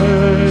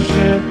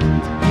worship,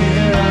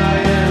 here I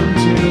am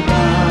to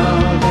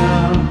bow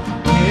down,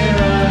 here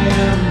I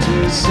am to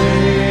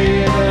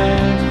say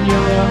that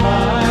you're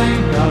my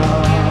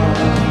God.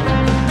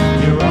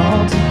 You're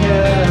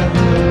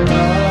altogether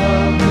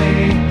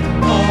lovely,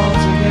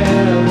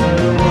 altogether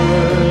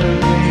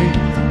worthy,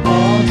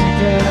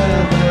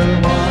 altogether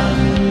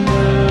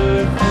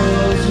wonderful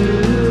to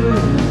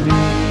me.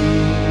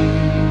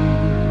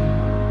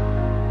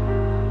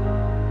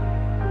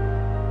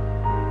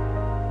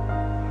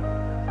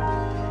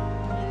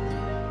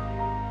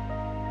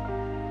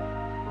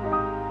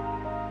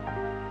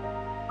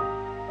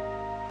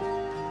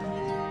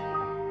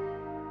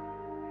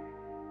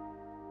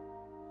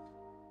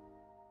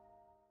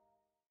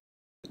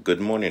 Good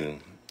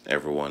morning,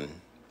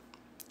 everyone.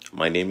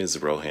 My name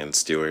is Rohan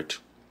Stewart,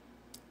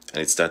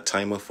 and it's that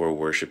time of our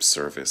worship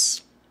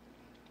service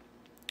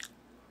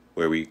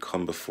where we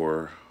come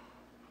before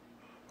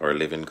our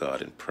living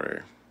God in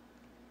prayer.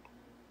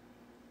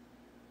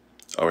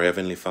 Our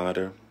Heavenly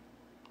Father,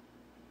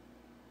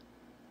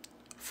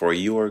 for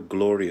you are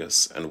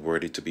glorious and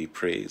worthy to be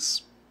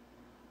praised.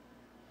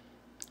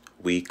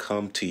 We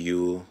come to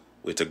you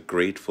with a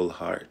grateful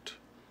heart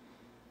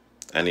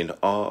and in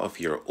awe of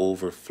your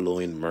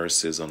overflowing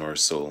mercies on our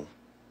soul.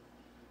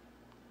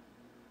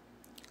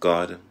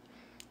 God,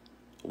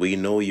 we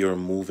know you're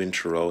moving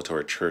throughout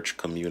our church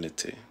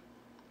community,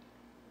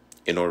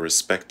 in our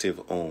respective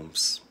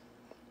homes,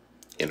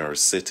 in our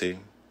city,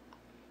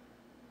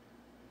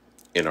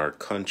 in our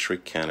country,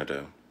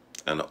 Canada,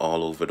 and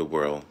all over the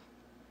world.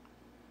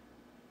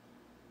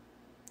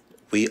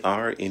 We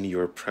are in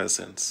your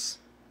presence.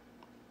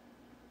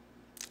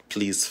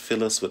 Please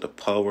fill us with the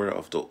power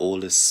of the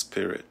Holy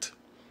Spirit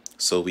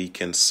so we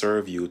can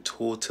serve you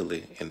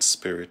totally in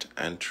spirit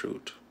and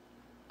truth.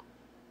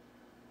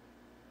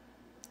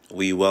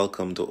 We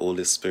welcome the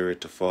Holy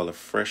Spirit to fall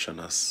afresh on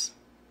us.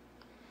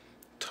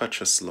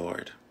 Touch us,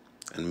 Lord,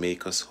 and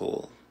make us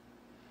whole.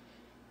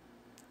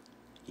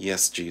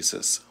 Yes,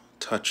 Jesus,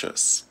 touch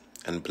us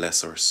and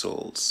bless our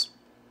souls.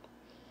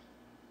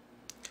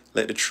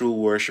 Let the true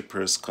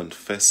worshippers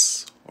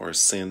confess our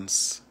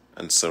sins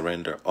and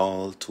surrender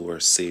all to our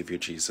Savior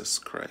Jesus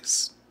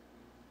Christ.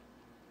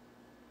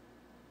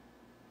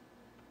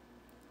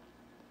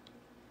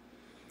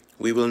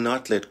 We will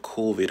not let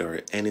COVID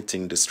or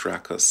anything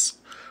distract us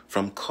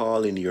from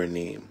calling your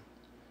name.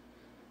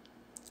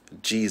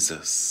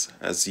 Jesus,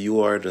 as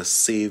you are the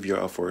Savior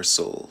of our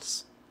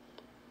souls,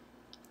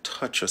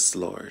 touch us,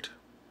 Lord.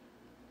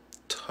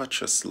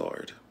 Touch us,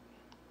 Lord.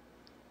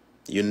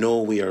 You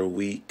know we are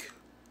weak.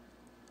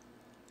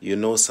 You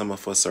know some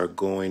of us are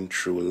going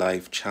through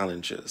life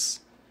challenges.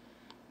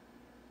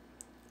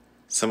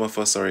 Some of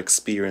us are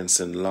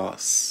experiencing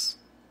loss.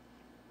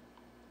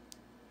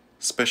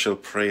 Special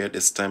prayer at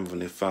this time,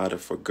 Heavenly Father,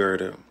 for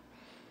Gerda,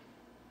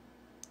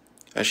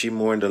 as she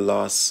mourned the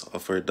loss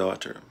of her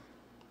daughter.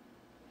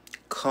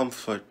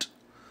 Comfort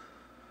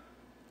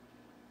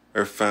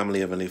her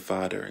family, Heavenly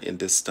Father, in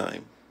this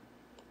time.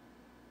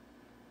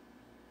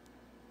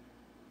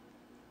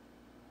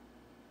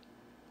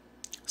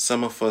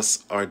 Some of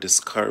us are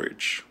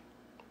discouraged.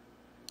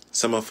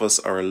 Some of us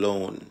are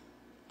alone.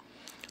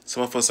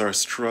 Some of us are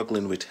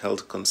struggling with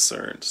health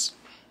concerns.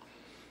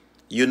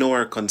 You know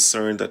our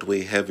concern that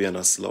weigh heavy on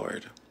us,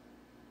 Lord.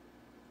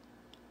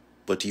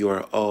 But you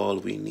are all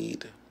we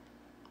need.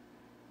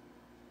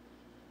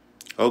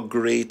 How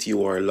great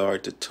you are,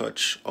 Lord, to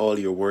touch all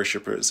your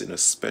worshipers in a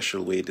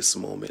special way this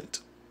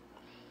moment.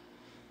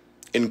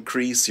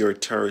 Increase your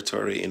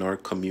territory in our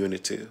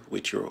community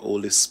with your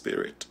Holy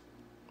Spirit.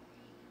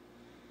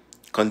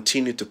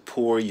 Continue to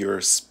pour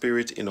your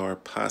Spirit in our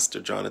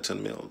Pastor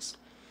Jonathan Mills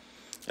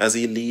as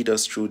he leads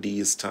us through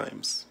these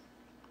times.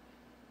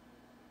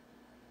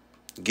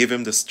 Give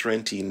him the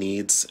strength he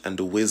needs and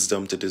the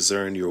wisdom to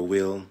discern your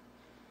will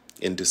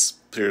in this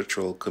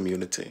spiritual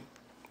community.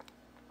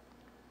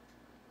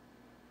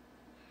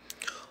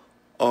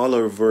 All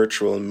our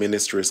virtual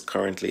ministries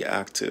currently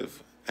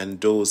active and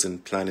those in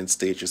planning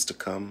stages to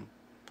come,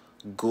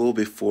 go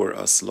before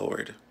us,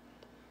 Lord,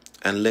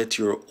 and let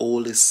your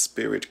Holy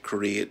Spirit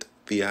create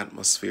the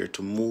atmosphere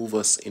to move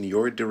us in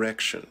your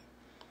direction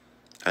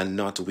and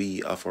not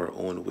we of our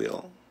own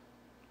will.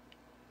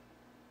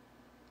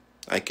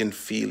 I can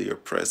feel your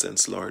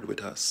presence, Lord,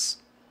 with us.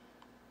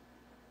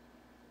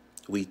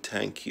 We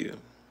thank you.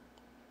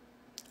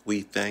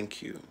 We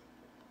thank you.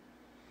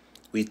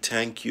 We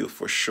thank you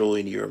for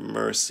showing your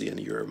mercy and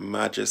your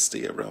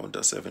majesty around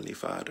us, Heavenly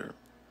Father.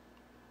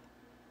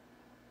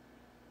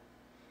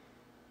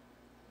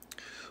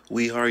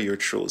 We are your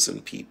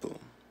chosen people,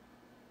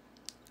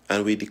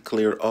 and we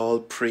declare all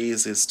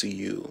praises to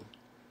you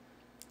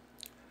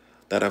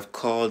that have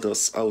called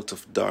us out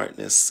of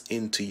darkness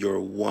into your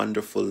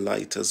wonderful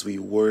light as we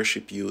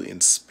worship you in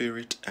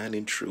spirit and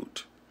in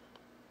truth.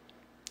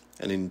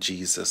 And in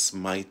Jesus'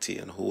 mighty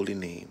and holy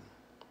name,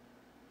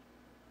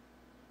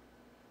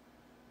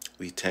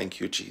 we thank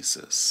you,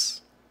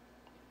 Jesus.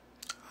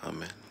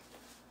 Amen.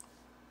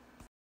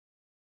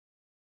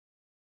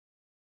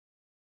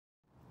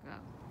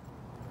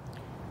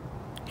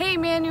 Hey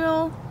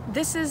Immanuel,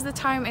 this is the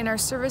time in our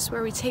service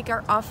where we take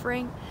our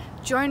offering.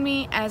 Join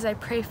me as I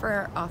pray for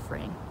our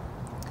offering.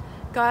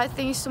 God,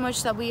 thank you so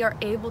much that we are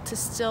able to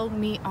still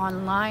meet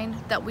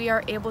online, that we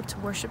are able to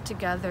worship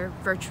together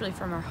virtually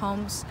from our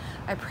homes.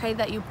 I pray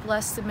that you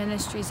bless the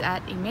ministries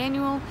at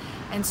Immanuel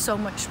and so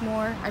much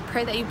more. I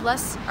pray that you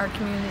bless our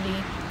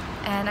community,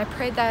 and I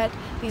pray that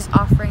these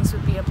offerings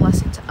would be a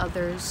blessing to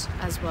others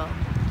as well.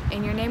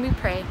 In your name we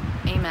pray,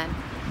 amen.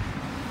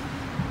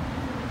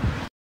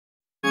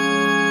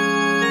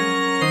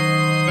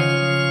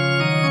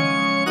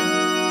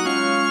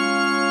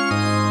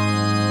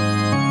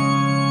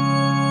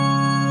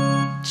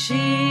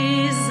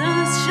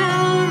 Jesus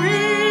shall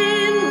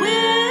reign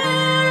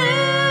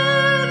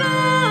where'er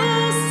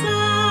the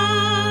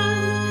sun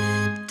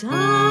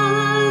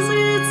does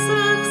its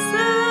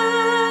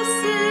successive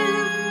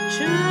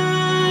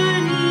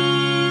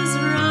journeys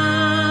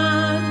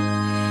run.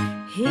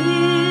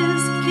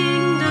 His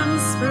kingdom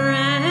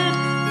spread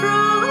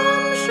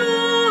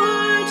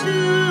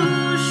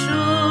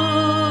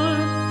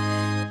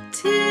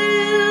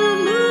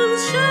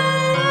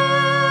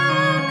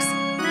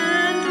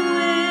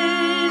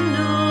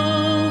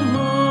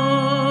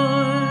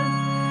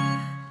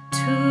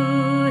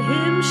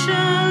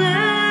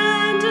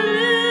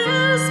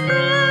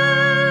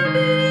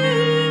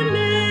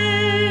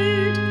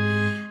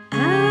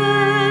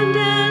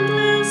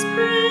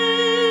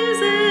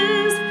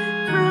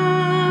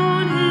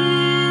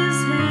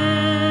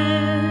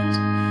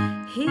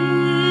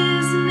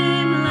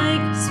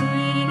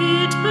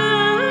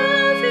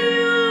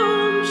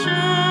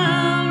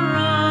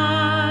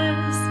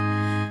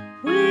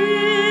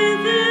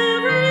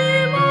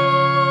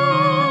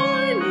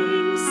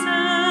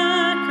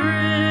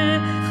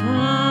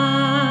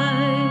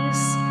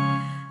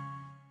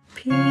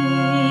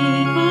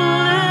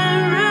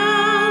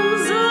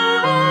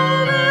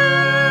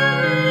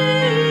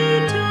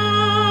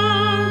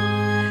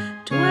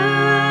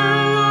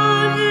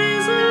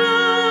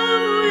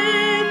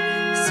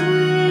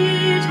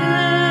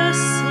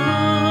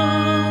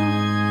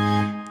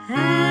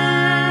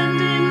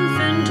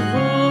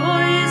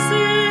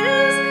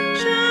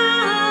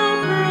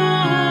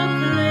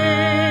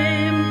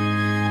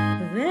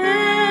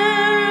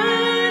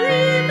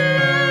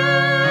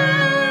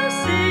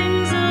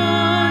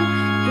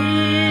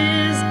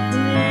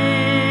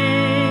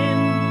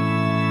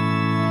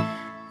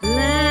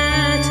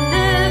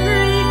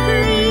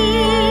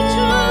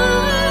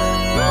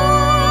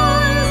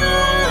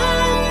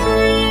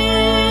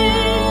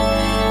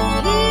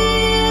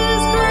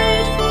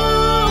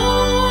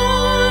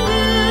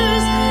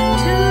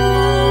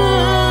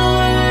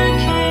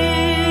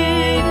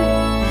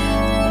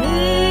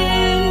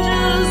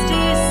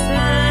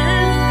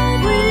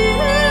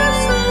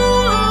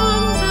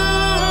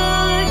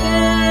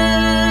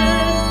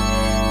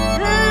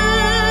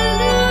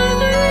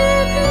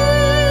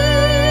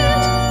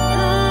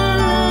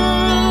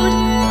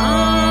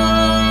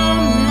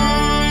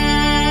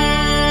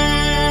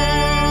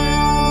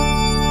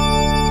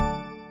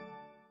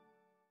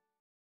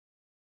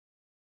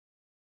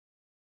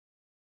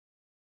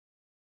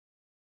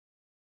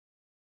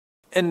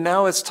And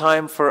now it's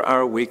time for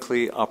our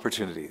weekly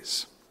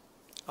opportunities.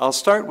 I'll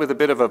start with a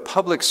bit of a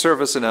public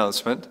service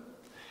announcement.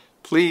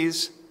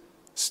 Please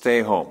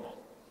stay home.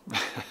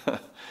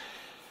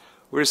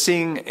 We're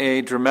seeing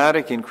a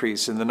dramatic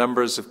increase in the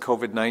numbers of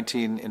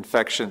COVID-19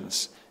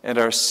 infections, and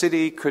our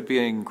city could be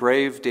in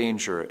grave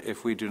danger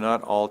if we do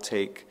not all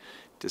take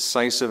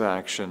decisive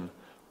action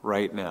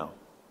right now.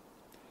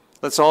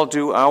 Let's all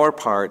do our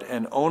part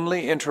and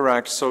only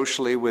interact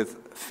socially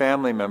with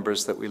family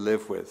members that we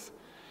live with,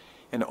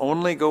 and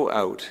only go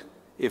out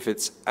if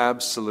it's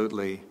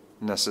absolutely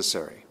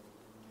necessary.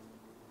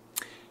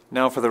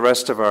 Now for the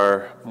rest of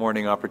our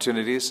morning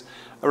opportunities,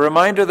 a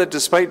reminder that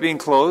despite being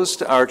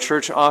closed, our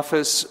church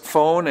office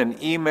phone and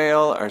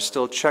email are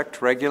still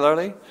checked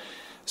regularly.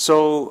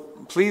 So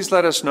please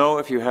let us know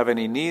if you have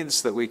any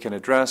needs that we can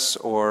address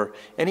or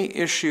any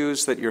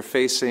issues that you're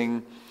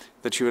facing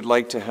that you would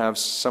like to have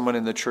someone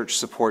in the church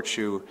support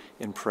you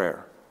in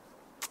prayer.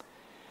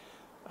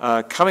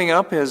 Coming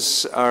up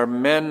is our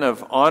Men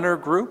of Honor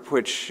group,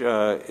 which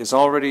is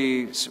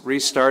already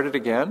restarted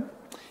again.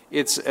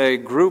 It's a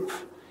group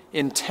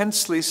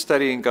intensely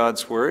studying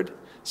God's Word,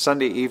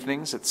 Sunday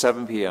evenings at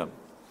 7 p.m.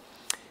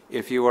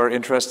 If you are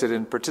interested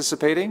in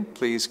participating,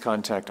 please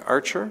contact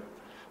Archer,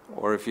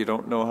 or if you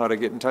don't know how to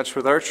get in touch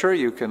with Archer,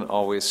 you can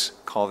always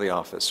call the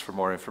office for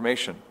more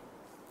information.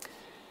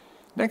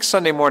 Next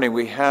Sunday morning,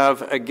 we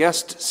have a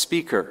guest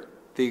speaker,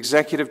 the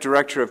Executive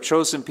Director of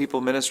Chosen People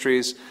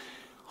Ministries,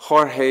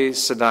 Jorge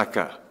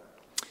Sadaka.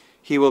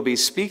 He will be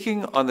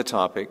speaking on the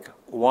topic,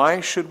 Why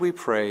Should We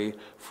Pray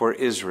for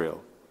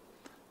Israel?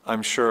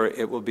 I'm sure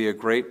it will be a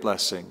great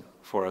blessing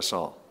for us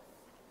all.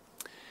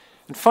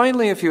 And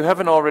finally, if you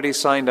haven't already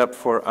signed up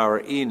for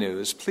our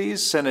e-news,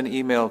 please send an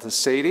email to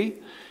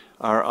Sadie,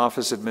 our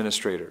office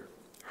administrator.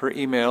 Her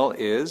email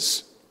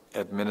is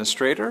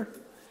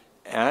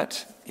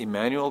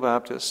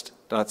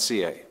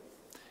administrator@immanuelbaptist.ca.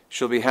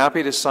 She'll be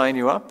happy to sign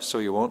you up so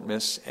you won't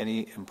miss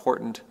any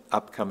important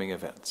upcoming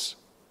events.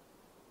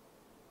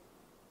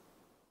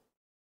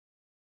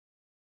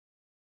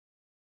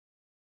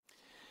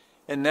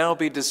 And now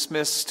be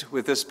dismissed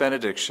with this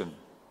benediction.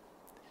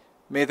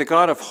 May the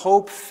God of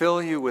hope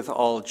fill you with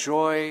all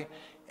joy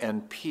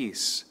and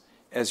peace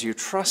as you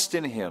trust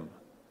in him,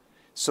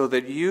 so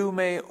that you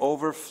may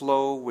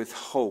overflow with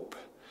hope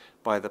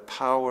by the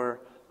power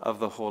of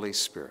the Holy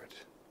Spirit.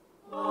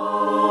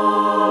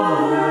 Amen.